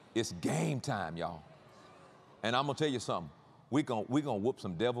 It's game time, y'all. And I'm gonna tell you something. We're gonna whoop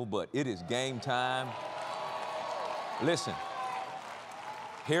some devil butt. It is game time. Listen,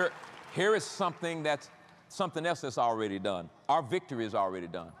 here is something else that's already done. Our victory is already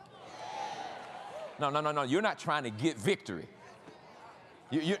done. No. You're not trying to get victory.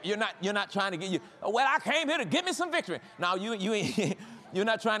 You're not trying to get well, I came here to get me some victory. No, you ain't. You're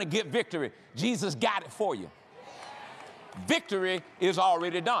not trying to get victory. Jesus got it for you. Victory is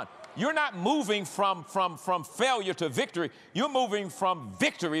already done. You're not moving from failure to victory. You're moving from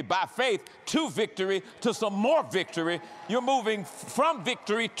victory by faith to victory to some more victory. You're moving from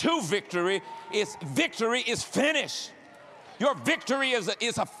victory to victory. Victory is finished. Your victory is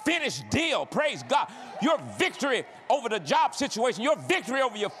a finished deal. Praise God. Your victory over the job situation, your victory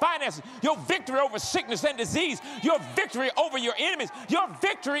over your finances, your victory over sickness and disease, your victory over your enemies, your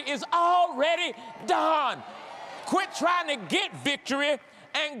victory is already done. Quit trying to get victory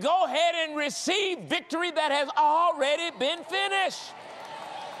and go ahead and receive victory that has already been finished.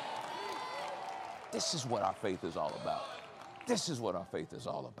 This is what our faith is all about. This is what our faith is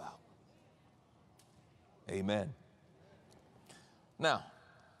all about. Amen. Now,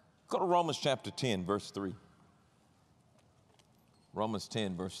 go to Romans chapter 10, verse 3. Romans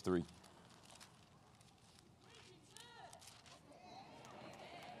 10, verse 3.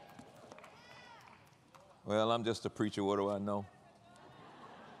 Well, I'm just a preacher. What do I know?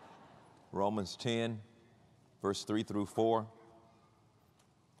 Romans 10, verse 3 through 4.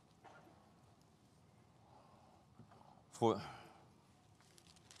 I'm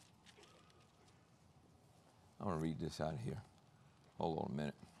going to read this out of here. Hold on a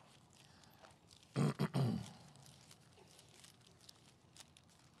minute.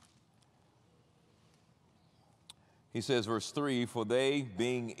 He says, verse 3, for they,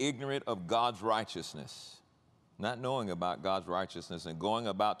 being ignorant of God's righteousness, not knowing about God's righteousness and going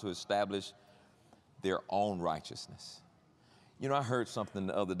about to establish their own righteousness. You know, I heard something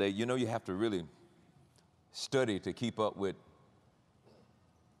the other day. You know, you have to really study to keep up with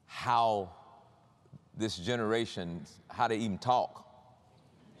how this generation, how they even talk.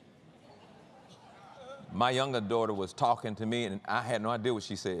 My younger daughter was talking to me, and I had no idea what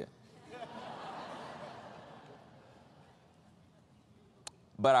she said.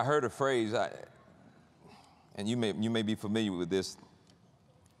 But I heard a phrase, and you may be familiar with this.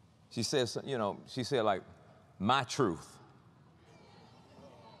 She says, she said like, my truth.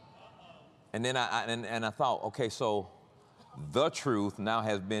 And then I thought, okay, so the truth now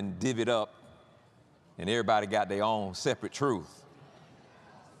has been divvied up, and everybody got their own separate truth.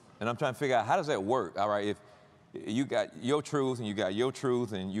 And I'm trying to figure out, how does that work? All right, if you got your truth, and you got your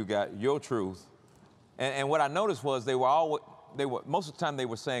truth, and you got your truth. And what I noticed was most of the time they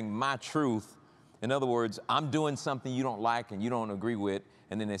were saying my truth. In other words, I'm doing something you don't like and you don't agree with,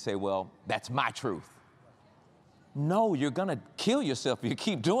 and then they say, well, that's my truth. No, you're gonna kill yourself if you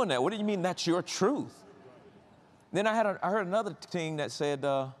keep doing that. What do you mean that's your truth? Then I heard another thing that said,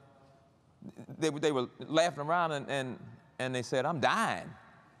 they were laughing around and they said, I'm dying.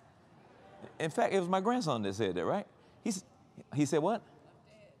 In fact, it was my grandson that said that, right? He said what?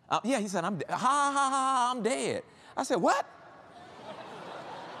 Yeah, he said, I'm dead. I said, what?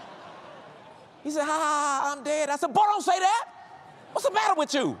 He said, I'm dead. I said, boy, don't say that. What's the matter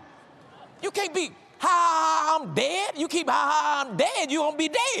with you? You can't be, I'm dead. You keep, I'm dead, you won't be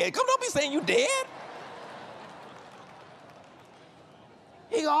dead. Come, don't be saying you dead.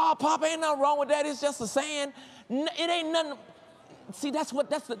 He go, oh, Papa, ain't nothing wrong with that. It's just a saying. It ain't nothing. See, that's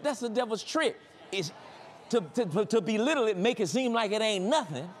the devil's trick, is to belittle it, make it seem like it ain't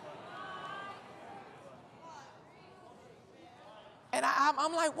nothing. And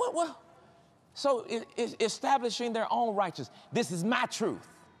I'm like, what? So establishing their own righteousness. This is my truth.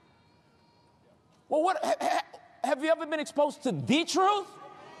 Well, what? Have you ever been exposed to the truth?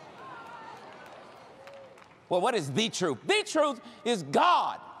 Well, what is the truth? The truth is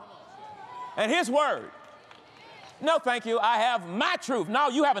God and His Word. No, thank you. I have my truth. No,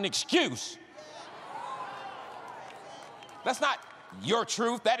 you have an excuse. That's not your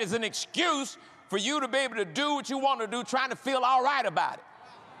truth. That is an excuse for you to be able to do what you want to do, trying to feel all right about it.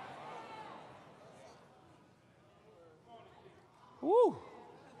 Woo.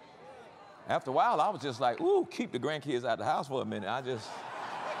 After a while, I was just like, ooh, keep the grandkids out of the house for a minute.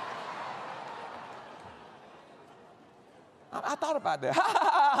 I thought about that.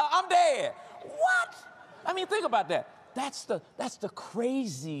 I'm dead. What? I mean, think about that. That's the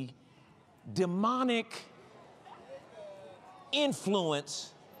crazy, demonic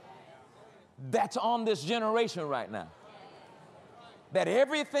influence that's on this generation right now. That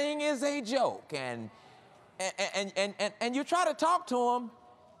everything is a joke, and you try to talk to them,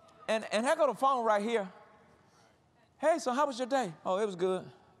 and here go the phone right here. Hey, so how was your day? Oh, it was good.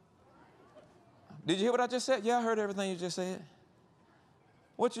 Did you hear what I just said? Yeah, I heard everything you just said.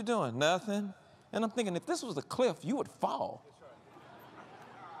 What you doing? Nothing. And I'm thinking, if this was a cliff, you would fall.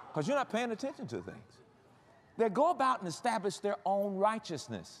 Because you're not paying attention to things. They go about and establish their own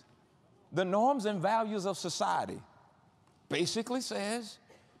righteousness. The norms and values of society basically says,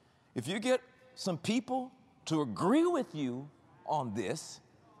 if you get some people to agree with you on this,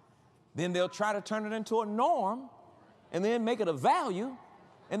 then they'll try to turn it into a norm and then make it a value.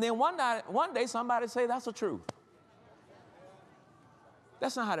 And then one day somebody say that's the truth.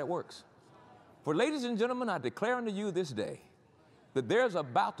 That's not how that works. For ladies and gentlemen, I declare unto you this day that there's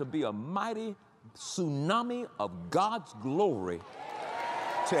about to be a mighty tsunami of God's glory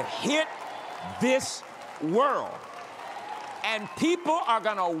to hit this world. And people are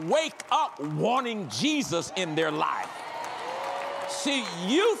going to wake up wanting Jesus in their life. See,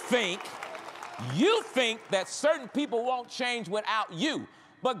 you think that certain people won't change without you,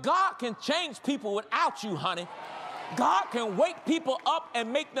 but God can change people without you, honey. God can wake people up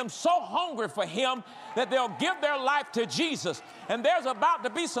and make them so hungry for Him that they'll give their life to Jesus. And there's about to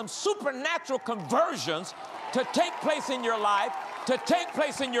be some supernatural conversions to take place in your life, to take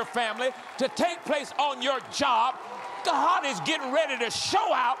place in your family, to take place on your job. God is getting ready to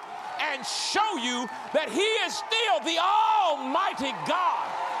show out and show you that He is still the Almighty God.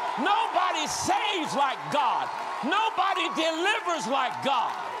 Nobody saves like God. Nobody delivers like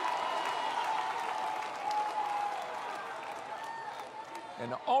God.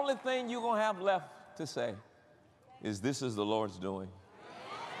 And the only thing you're going to have left to say is, this is the Lord's doing.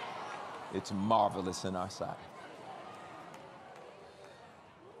 It's marvelous in our sight.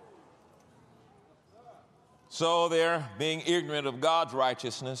 So they're being ignorant of God's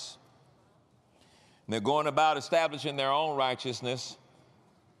righteousness. And they're going about establishing their own righteousness.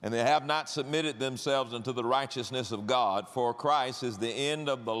 And they have not submitted themselves unto the righteousness of God. For Christ is the end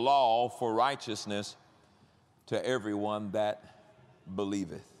of the law for righteousness to everyone that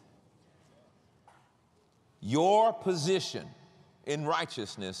believeth. Your position in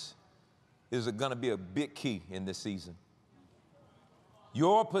righteousness is going to be a big key in this season.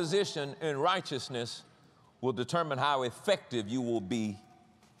 Your position in righteousness will determine how effective you will be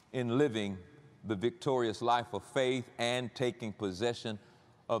in living the victorious life of faith and taking possession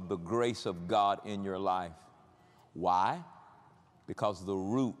of the grace of God in your life. Why? Because the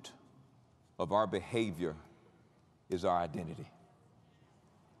root of our behavior is our identity.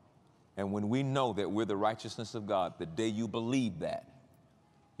 And when we know that we're the righteousness of God, the day you believe that,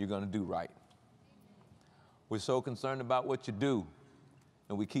 you're going to do right. We're so concerned about what you do,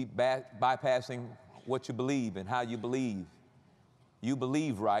 and we keep bypassing what you believe and how you believe. You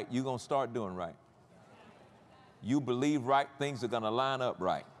believe right, you're going to start doing right. You believe right, things are going to line up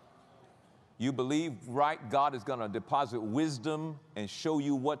right. You believe right, God is going to deposit wisdom and show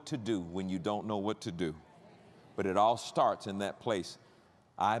you what to do when you don't know what to do. But it all starts in that place.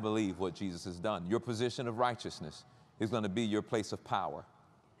 I believe what Jesus has done. Your position of righteousness is going to be your place of power.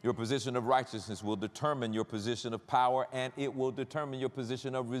 Your position of righteousness will determine your position of power, and it will determine your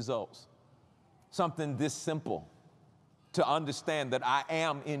position of results. Something this simple, to understand that I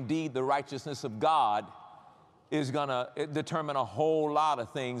am indeed the righteousness of God, is going to determine a whole lot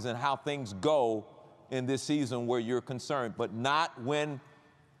of things and how things go in this season where you're concerned, but not when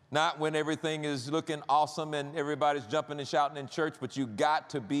everything is looking awesome and everybody's jumping and shouting in church, but you got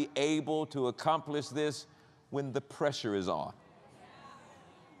to be able to accomplish this when the pressure is on.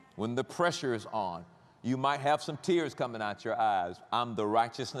 When the pressure is on, you might have some tears coming out your eyes. I'm the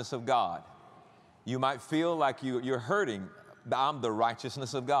righteousness of God. You might feel like you're hurting. I'm the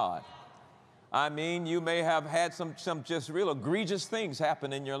righteousness of God. I mean, you may have had some just real egregious things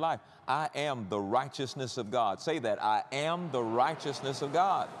happen in your life. I am the righteousness of God. Say that. I am the righteousness of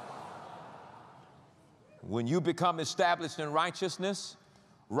God. When you become established in righteousness,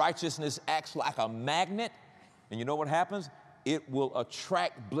 righteousness acts like a magnet. And you know what happens? It will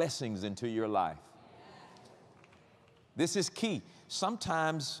attract blessings into your life. This is key.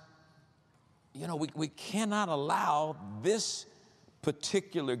 Sometimes, we cannot allow this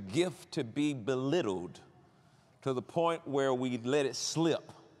particular gift to be belittled to the point where we let it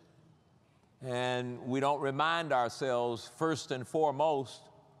slip. And we don't remind ourselves first and foremost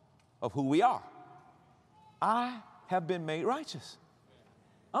of who we are. I have been made righteous.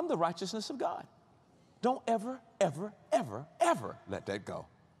 I'm the righteousness of God. Don't ever, ever, ever, ever let that go.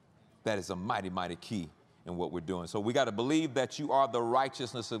 That is a mighty, mighty key in what we're doing. So we got to believe that you are the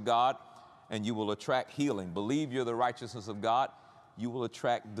righteousness of God, and you will attract healing. Believe you're the righteousness of God, you will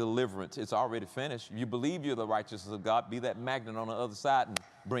attract deliverance. It's already finished. You believe you're the righteousness of God, be that magnet on the other side and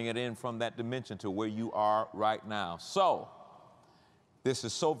bring it in from that dimension to where you are right now. So, this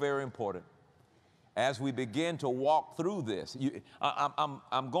is so very important. As we begin to walk through this,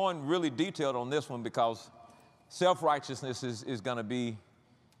 I'm going really detailed on this one because self-righteousness is going to be,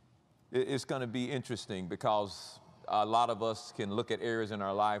 it's going to be interesting because a lot of us can look at areas in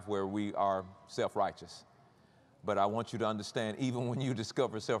our life where we are self-righteous. But I want you to understand, even when you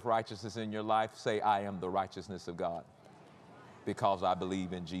discover self-righteousness in your life, say, I am the righteousness of God because I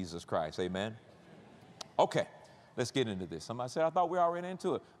believe in Jesus Christ. Amen? Okay, let's get into this. Somebody said, I thought we were already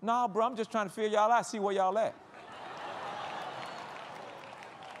into it. No, bro, I'm just trying to figure y'all out, see where y'all at.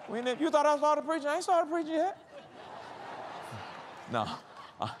 You thought I started preaching? I ain't started preaching yet. No,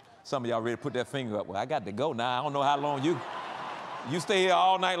 some of y'all ready to put that finger up. Well, I got to go now. I don't know how long you stay here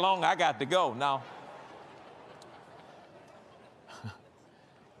all night long. I got to go now.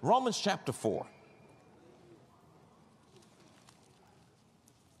 Romans chapter 4.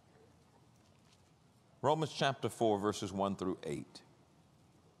 Romans chapter 4, verses 1 through 8.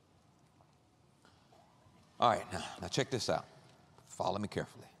 All right, now check this out. Follow me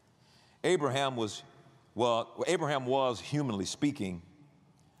carefully. Abraham was, humanly speaking,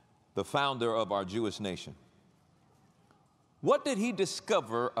 the founder of our Jewish nation. What did he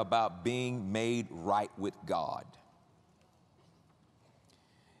discover about being made right with God?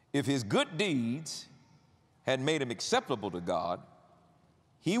 If his good deeds had made him acceptable to God,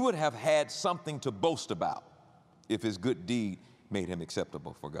 he would have had something to boast about. If his good deed made him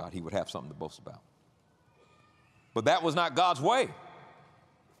acceptable for God, he would have something to boast about. But that was not God's way.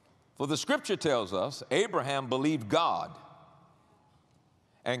 For the scripture tells us Abraham believed God,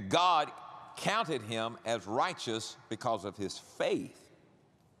 and God counted him as righteous because of his faith.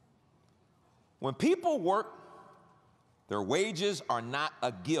 When people work, their wages are not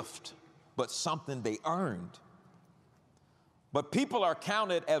a gift, but something they earned. But people are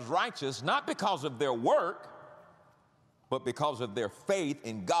counted as righteous not because of their work, but because of their faith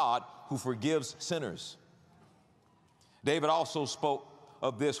in God who forgives sinners. David also spoke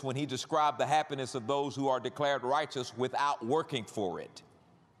of this when he described the happiness of those who are declared righteous without working for it.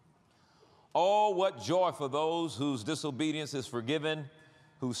 Oh, what joy for those whose disobedience is forgiven,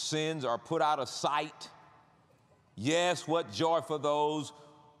 whose sins are put out of sight. Yes, what joy for those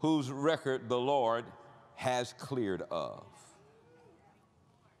whose record the Lord has cleared of.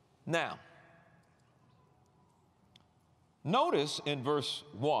 Now, notice in verse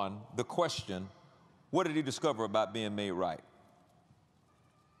 1 the question, what did he discover about being made right?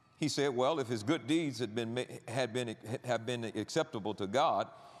 He said, well, if his good deeds had been acceptable to God,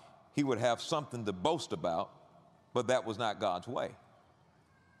 he would have something to boast about, but that was not God's way.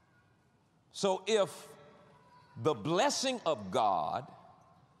 So if the blessing of God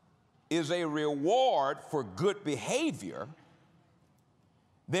is a reward for good behavior,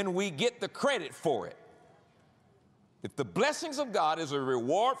 then we get the credit for it. If the blessings of God is a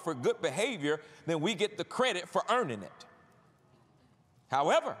reward for good behavior, then we get the credit for earning it.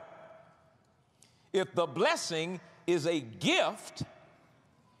 However, if the blessing is a gift,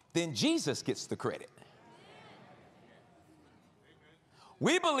 then Jesus gets the credit.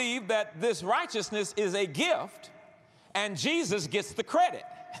 We believe that this righteousness is a gift and Jesus gets the credit.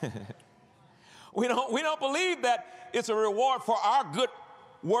 We don't believe that it's a reward for our good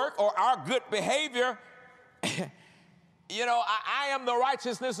work or our good behavior. You know, I am the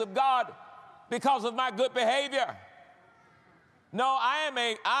righteousness of God because of my good behavior. No,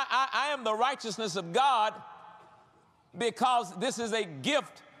 I am the righteousness of God because this is a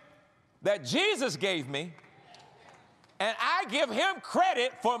gift that Jesus gave me, and I give him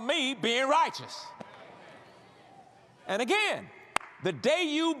credit for me being righteous. And again, the day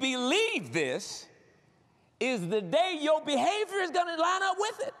you believe this is the day your behavior is going to line up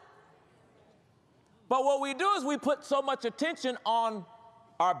with it. But what we do is we put so much attention on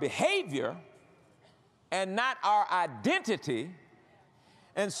our behavior and not our identity.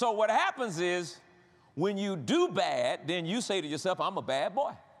 And so what happens is when you do bad, then you say to yourself, I'm a bad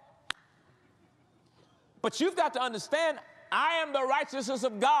boy. But you've got to understand, I am the righteousness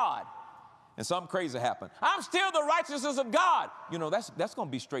of God. And something crazy happened. I'm still the righteousness of God. You know, that's going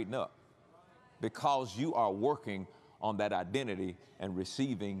to be straightened up because you are working on that identity and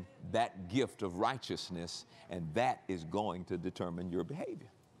receiving that gift of righteousness, and that is going to determine your behavior.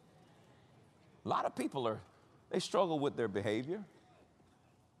 A lot of people are They struggle with their behavior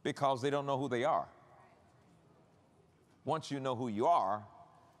because they don't know who they are. Once you know who you are,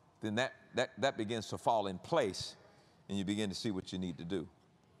 then that begins to fall in place, and you begin to see what you need to do.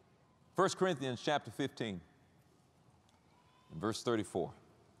 1 Corinthians chapter 15, and verse 34.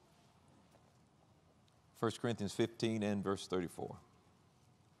 1 Corinthians 15 and verse 34.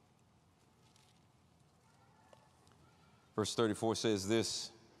 Verse 34 says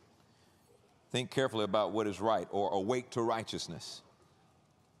this: think carefully about what is right, or awake to righteousness.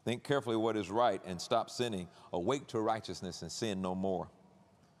 Think carefully what is right and stop sinning. Awake to righteousness and sin no more.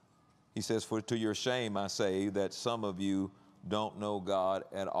 He says, for to your shame I say that some of you don't know God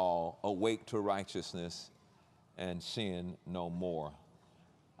at all. Awake to righteousness and sin no more.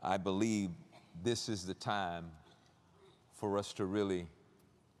 I believe this is the time for us to really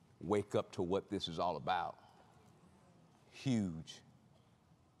wake up to what this is all about. Huge,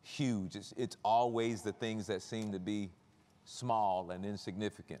 huge. It's always the things that seem to be small and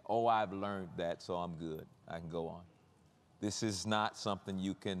insignificant. Oh, I've learned that, so I'm good. I can go on. This is not something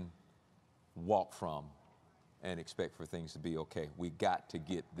you can walk from and expect for things to be okay. We got to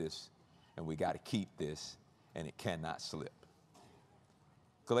get this, and we got to keep this, and it cannot slip.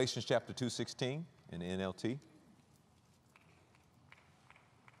 Galatians chapter 2:16 in the NLT.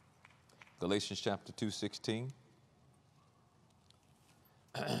 Galatians chapter 2:16.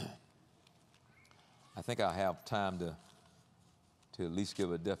 I think I'll have time to at least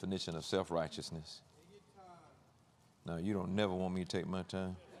give a definition of self-righteousness. No, you don't never want me to take my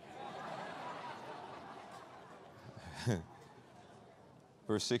time.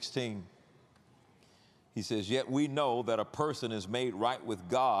 Verse 16, he says, yet we know that a person is made right with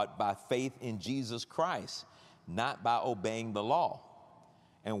God by faith in Jesus Christ, not by obeying the law.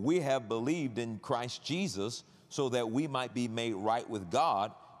 And we have believed in Christ Jesus so that we might be made right with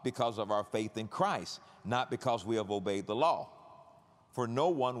God because of our faith in Christ, not because we have obeyed the law. For no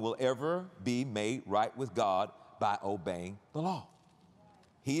one will ever be made right with God by obeying the law.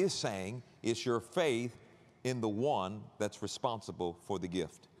 He is saying it's your faith in the one that's responsible for the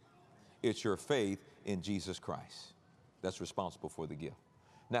gift. It's your faith in Jesus Christ that's responsible for the gift.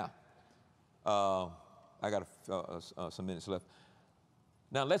 Now, I got some minutes left.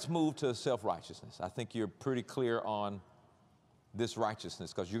 Now let's move to self-righteousness. I think you're pretty clear on this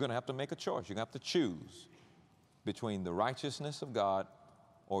righteousness because you're going to have to make a choice. You're going to have to choose between the righteousness of God,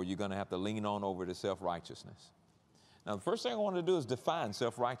 or you're going to have to lean on over to self-righteousness. Now, the first thing I want to do is define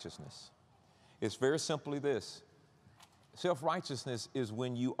self-righteousness. It's very simply this. Self-righteousness is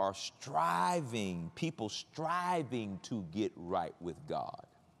when you are people striving to get right with God.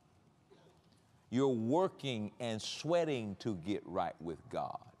 You're working and sweating to get right with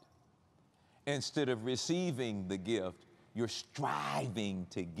God. Instead of receiving the gift, you're striving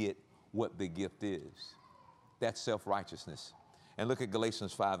to get what the gift is. That's self-righteousness. And look at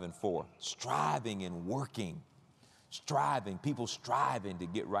Galatians 5 and 4. Striving and working. Striving, people striving to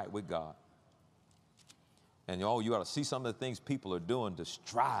get right with God. And you ought to see some of the things people are doing to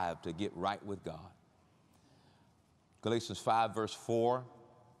strive to get right with God. Galatians 5 verse 4.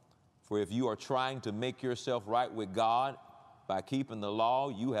 For if you are trying to make yourself right with God by keeping the law,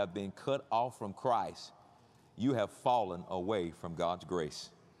 you have been cut off from Christ. You have fallen away from God's grace.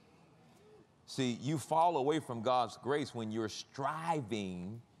 See, you fall away from God's grace when you're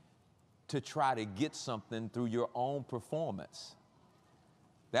striving to try to get something through your own performance.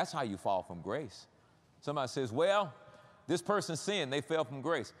 That's how you fall from grace. Somebody says, well, this person sinned, they fell from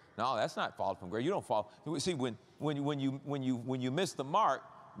grace. No, that's not falling from grace. You don't fall. See, when you miss the mark,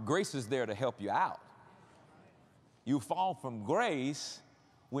 grace is there to help you out. You fall from grace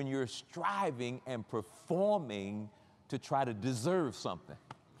when you're striving and performing to try to deserve something.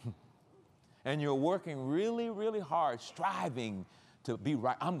 And you're working really, really hard, striving to be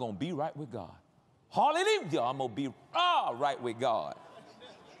right. I'm going to be right with God. Hallelujah, I'm going to be right with God.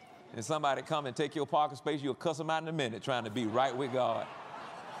 And somebody come and take your parking space, you'll cuss them out in a minute trying to be right with God.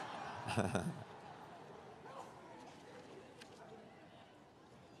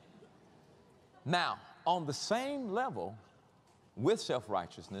 Now, on the same level with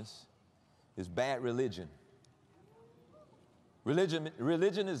self-righteousness is bad religion.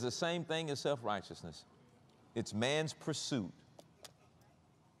 Religion is the same thing as self-righteousness. It's man's pursuit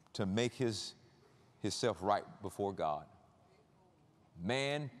to make himself right before God.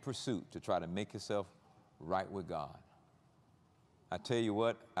 Man pursuit to try to make himself right with God. I tell you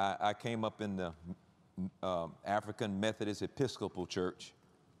what, I came up in the African Methodist Episcopal Church,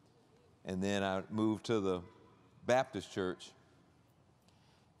 and then I moved to the Baptist Church,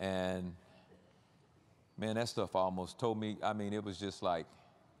 and man, that stuff almost told me, it was just like,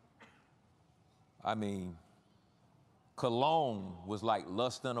 Cologne was like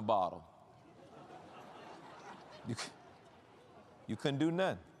lust in a bottle. You couldn't do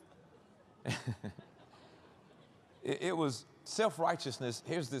nothing. It was self-righteousness.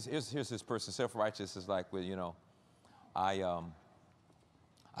 Here's this person. Self-righteousness is like, well, you know, I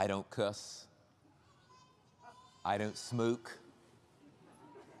don't cuss. I don't smoke.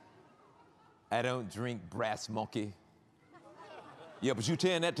 I don't drink brass monkey. Yeah, but you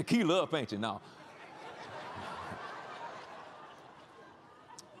tearing that tequila up, ain't you? No.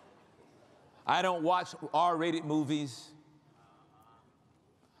 I don't watch R-rated movies.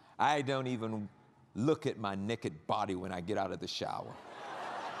 I don't even look at my naked body when I get out of the shower.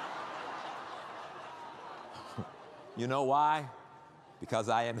 You know why? Because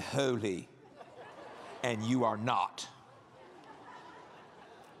I am holy and you are not.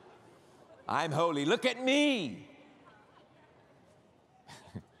 I'm holy. Look at me.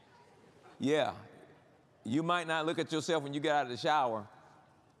 Yeah, you might not look at yourself when you get out of the shower,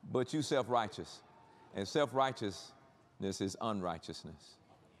 but you self-righteous. And self-righteousness is unrighteousness.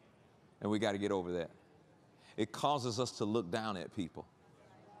 And we got to get over that. It causes us to look down at people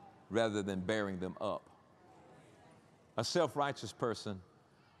rather than bearing them up. A self-righteous person,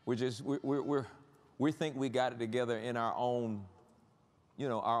 we think we got it together in our own, you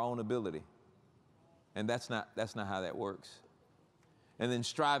know, our own ability. And that's not how that works. And then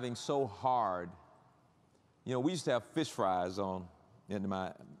striving so hard. You know, we used to have fish fries in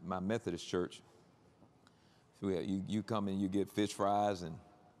my Methodist church. So you come and you get fish fries and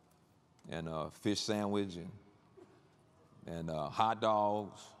a fish sandwich and hot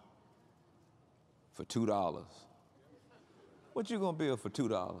dogs for $2. What you gonna build for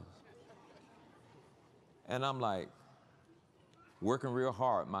 $2? And I'm like, working real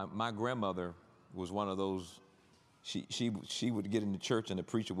hard. My grandmother was one of those. She would get in the church and the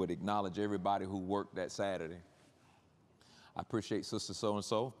preacher would acknowledge everybody who worked that Saturday. I appreciate Sister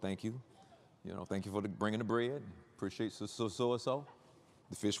so-and-so, thank you. You know, thank you for bringing the bread. Appreciate Sister so-and-so.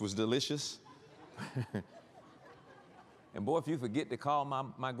 The fish was delicious. And boy, if you forget to call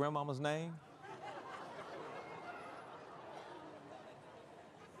my grandmama's name,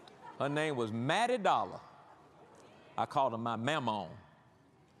 her name was Mattie Dollar. I called her my mammon.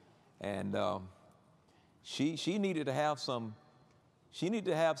 And she needed to have some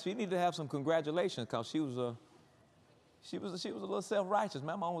congratulations because she was a little self-righteous.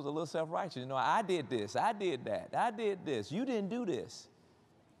 My mom was a little self-righteous. You know, I did this, I did that, I did this. You didn't do this.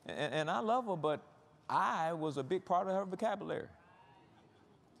 And I love her, but I was a big part of her vocabulary.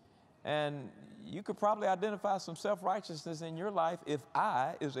 And you could probably identify some self-righteousness in your life if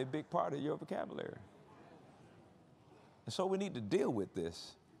I is a big part of your vocabulary. And so we need to deal with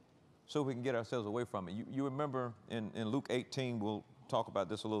this so we can get ourselves away from it. You remember in Luke 18, we'll talk about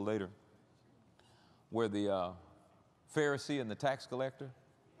this a little later, where the Pharisee and the tax collector,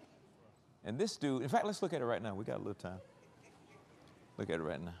 and this dude, in fact, let's look at it right now. We got a little time. Look at it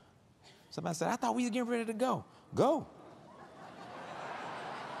right now. Somebody said, I thought we were getting ready to go. Go.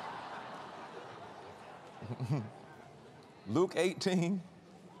 Luke 18:9.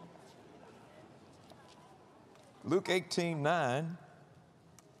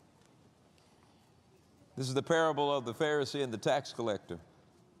 This is the parable of the Pharisee and the tax collector.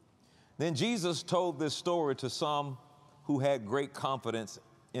 Then Jesus told this story to some who had great confidence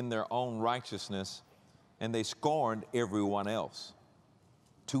in their own righteousness, and they scorned everyone else.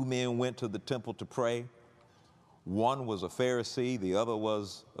 2 men went to the temple to pray. One was a Pharisee, the other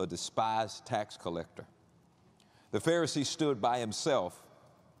was a despised tax collector. The Pharisee stood by himself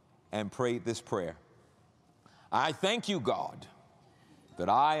and prayed this prayer: I thank you, God, that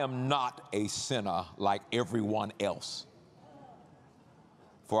I am not a sinner like everyone else.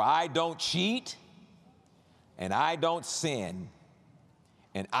 For I don't cheat, and I don't sin,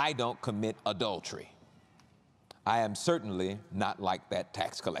 and I don't commit adultery. I am certainly not like that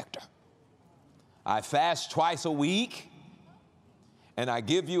tax collector. I fast twice a week, and I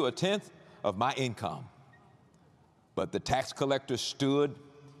give you 1/10 of my income. But the tax collector stood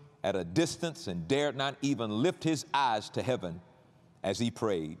at a distance and dared not even lift his eyes to heaven as he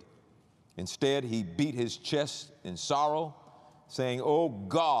prayed. Instead, he beat his chest in sorrow, saying, "Oh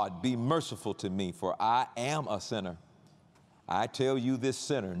God, be merciful to me, for I am a sinner." I tell you, this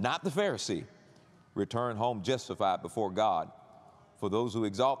sinner, not the Pharisee, returned home justified before God. For those who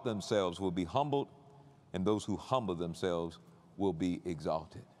exalt themselves will be humbled, and those who humble themselves will be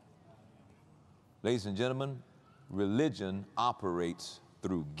exalted. Ladies and gentlemen, religion operates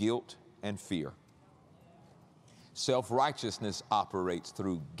through guilt and fear. Self-righteousness operates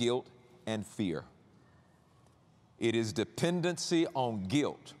through guilt and fear. It is dependency on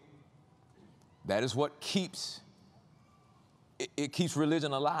guilt. That is what keeps it keeps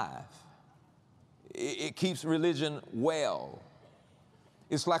religion alive. It keeps religion well.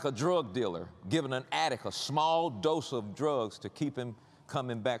 It's like a drug dealer giving an addict a small dose of drugs to keep him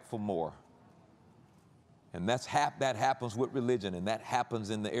coming back for more. And that happens with religion, and that happens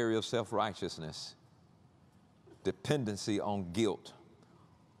in the area of self-righteousness. Dependency on guilt.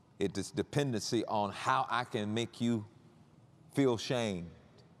 It is dependency on how I can make you feel shame.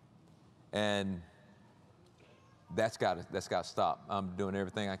 And that's got to stop. I'm doing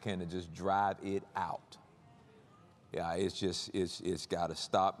everything I can to just drive it out. Yeah, it's got to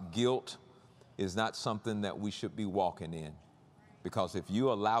stop. Guilt is not something that we should be walking in, because if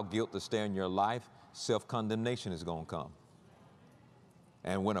you allow guilt to stay in your life, self-condemnation is going to come.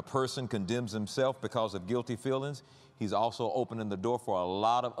 And when a person condemns himself because of guilty feelings, he's also opening the door for a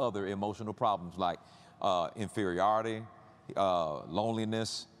lot of other emotional problems like inferiority,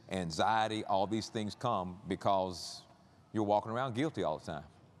 loneliness, anxiety. All these things come because you're walking around guilty all the time.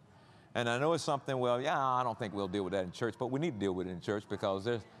 And I know it's something, well, yeah, I don't think we'll deal with that in church, but we need to deal with it in church, because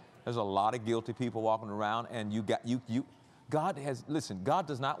there's a lot of guilty people walking around, and God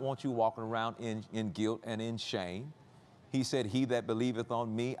does not want you walking around in guilt and in shame. He said, he that believeth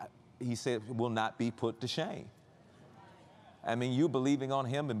on me, he said, will not be put to shame. I mean, you believing on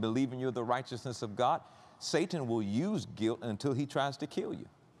him and believing you're the righteousness of God, Satan will use guilt until he tries to kill you.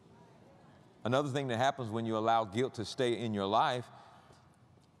 Another thing that happens when you allow guilt to stay in your life,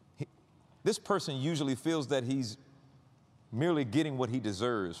 this person usually feels that he's merely getting what he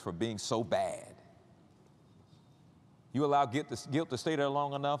deserves for being so bad. You allow guilt to stay there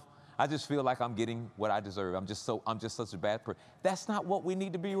long enough, I just feel like I'm getting what I deserve. I'm just such a bad person. That's not what we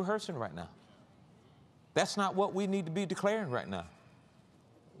need to be rehearsing right now. That's not what we need to be declaring right now.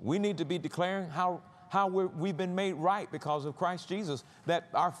 We need to be declaring how we've been made right because of Christ Jesus, that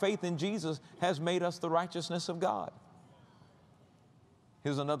our faith in Jesus has made us the righteousness of God.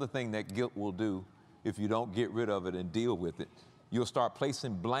 Here's another thing that guilt will do if you don't get rid of it and deal with it. You'll start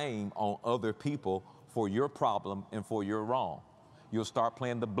placing blame on other people for your problem and for your wrong. You'll start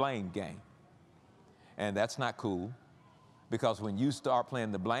playing the blame game. And that's not cool, because when you start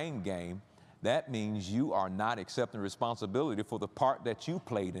playing the blame game, that means you are not accepting responsibility for the part that you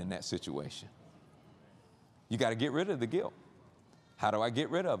played in that situation. You got to get rid of the guilt. How do I get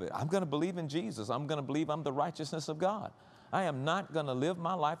rid of it? I'm going to believe in Jesus. I'm going to believe I'm the righteousness of God. I am not going to live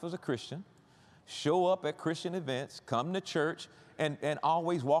my life as a Christian, show up at Christian events, come to church, and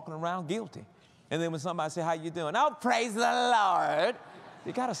always walking around guilty. And then when somebody say, how you doing? Oh, praise the Lord.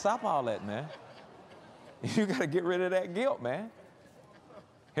 You got to stop all that, man. You got to get rid of that guilt, man.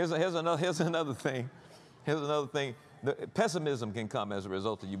 Here's another thing. Pessimism can come as a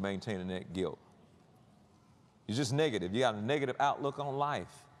result of you maintaining that guilt. You're just negative. You got a negative outlook on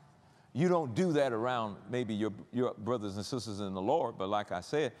life. You don't do that around maybe your brothers and sisters in the Lord, but like I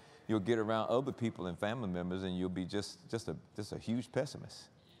said, you'll get around other people and family members, and you'll be just a huge pessimist.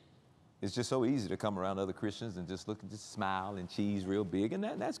 It's just so easy to come around other Christians and just smile and cheese real big, and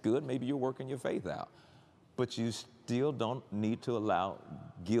that's good. Maybe you're working your faith out. But you still don't need to allow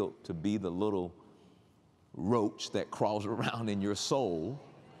guilt to be the little roach that crawls around in your soul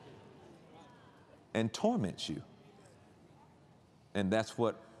and torments you. And that's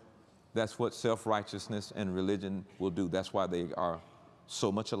what self-righteousness and religion will do. That's why they are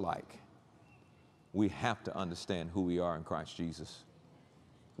so much alike. We have to understand who we are in Christ Jesus.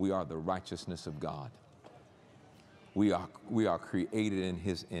 We are the righteousness of God. We are created in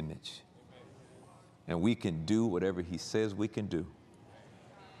his image. And we can do whatever he says we can do.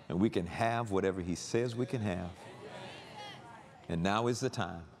 And we can have whatever he says we can have. And now is the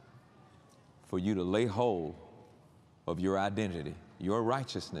time for you to lay hold of your identity, your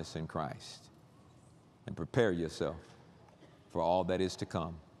righteousness in Christ, and prepare yourself for all that is to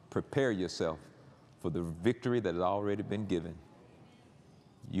come. Prepare yourself for the victory that has already been given.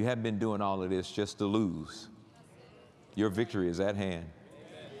 You haven't been doing all of this just to lose. Your victory is at hand.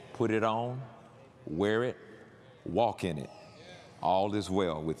 Put it on, wear it, walk in it. All is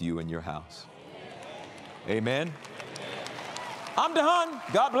well with you and your house. Amen. I'm done.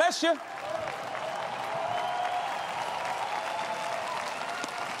 God bless you.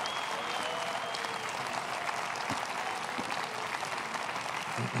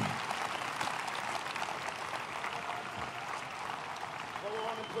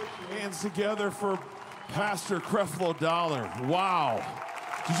 Hands together for Pastor Creflo Dollar. Wow.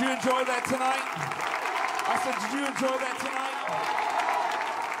 Did you enjoy that tonight? I said, did you enjoy that tonight?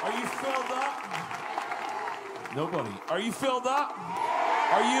 Are you filled up? Nobody. Are you filled up?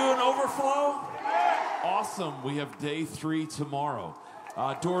 Are you in overflow? Awesome. We have day 3 tomorrow.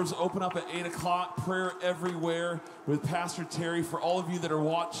 Doors open up at 8 o'clock. Prayer everywhere with Pastor Terry. For all of you that are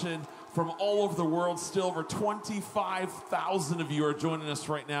watching from all over the world, still over 25,000 of you are joining us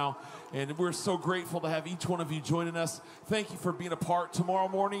right now. And we're so grateful to have each one of you joining us. Thank you for being a part. Tomorrow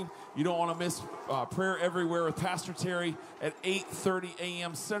morning, you don't want to miss Prayer Everywhere with Pastor Terry at 8:30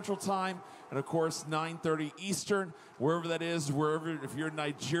 a.m. Central Time. And of course, 9:30 Eastern, wherever that is, wherever, if you're in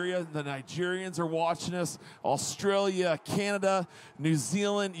Nigeria, the Nigerians are watching us, Australia, Canada, New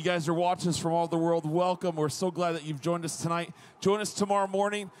Zealand, you guys are watching us from all over the world. Welcome. We're so glad that you've joined us tonight. Join us tomorrow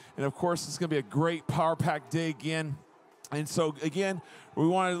morning. And of course, it's going to be a great power-packed day again. And so, again, we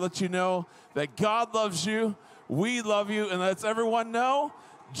want to let you know that God loves you, we love you, and let's everyone know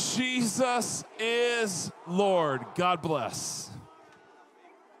Jesus is Lord. God bless.